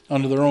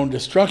unto their own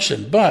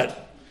destruction.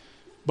 But,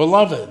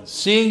 beloved,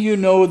 seeing you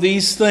know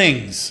these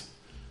things,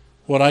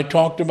 what I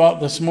talked about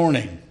this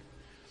morning,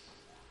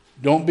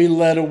 don't be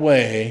led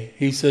away.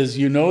 He says,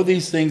 you know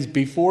these things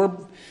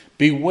before,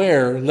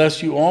 beware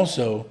lest you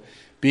also,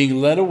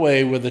 being led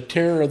away with the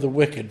terror of the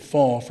wicked,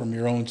 fall from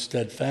your own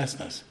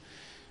steadfastness.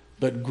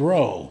 But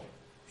grow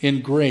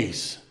in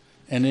grace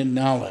and in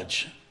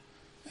knowledge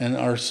and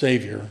our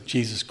Savior,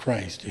 Jesus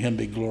Christ. To him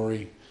be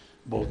glory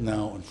both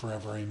now and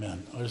forever.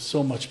 Amen. There's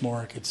so much more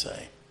I could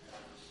say,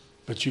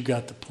 but you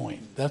got the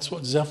point. That's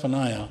what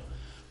Zephaniah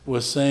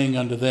was saying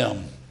unto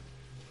them,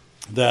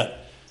 that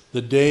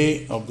the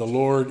day of the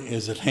Lord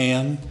is at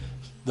hand.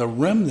 The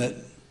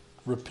remnant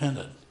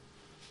repented,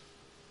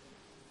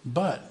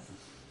 but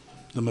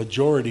the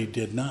majority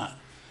did not.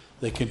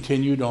 They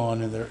continued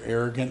on in their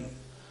arrogant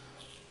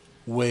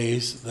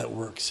ways that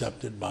were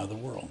accepted by the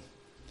world.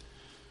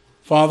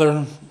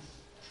 Father,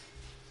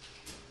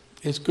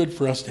 it's good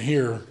for us to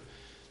hear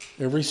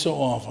every so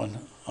often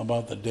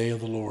about the day of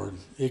the Lord.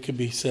 It can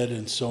be said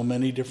in so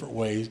many different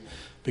ways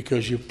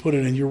because you've put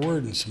it in your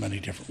word in so many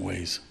different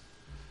ways.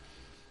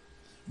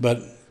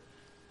 But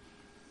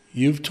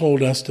you've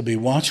told us to be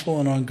watchful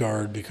and on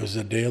guard, because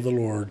the day of the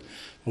Lord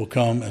will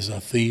come as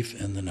a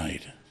thief in the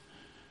night.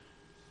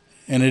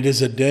 And it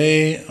is a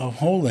day of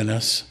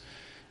holiness.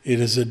 It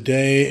is a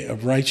day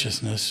of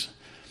righteousness.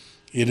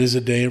 It is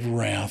a day of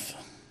wrath.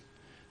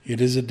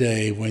 It is a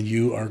day when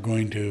you are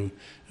going to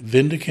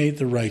vindicate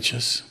the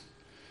righteous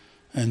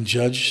and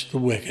judge the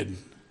wicked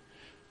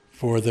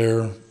for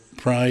their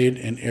pride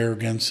and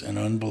arrogance and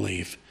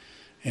unbelief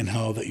in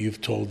how that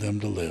you've told them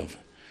to live.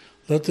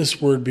 Let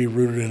this word be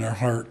rooted in our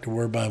heart, to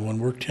whereby when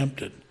we're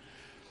tempted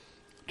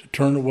to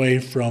turn away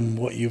from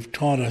what you've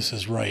taught us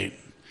is right,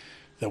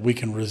 that we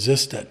can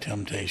resist that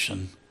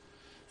temptation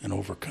and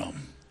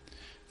overcome.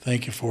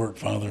 Thank you for it,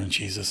 Father, in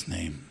Jesus'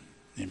 name.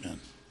 Amen.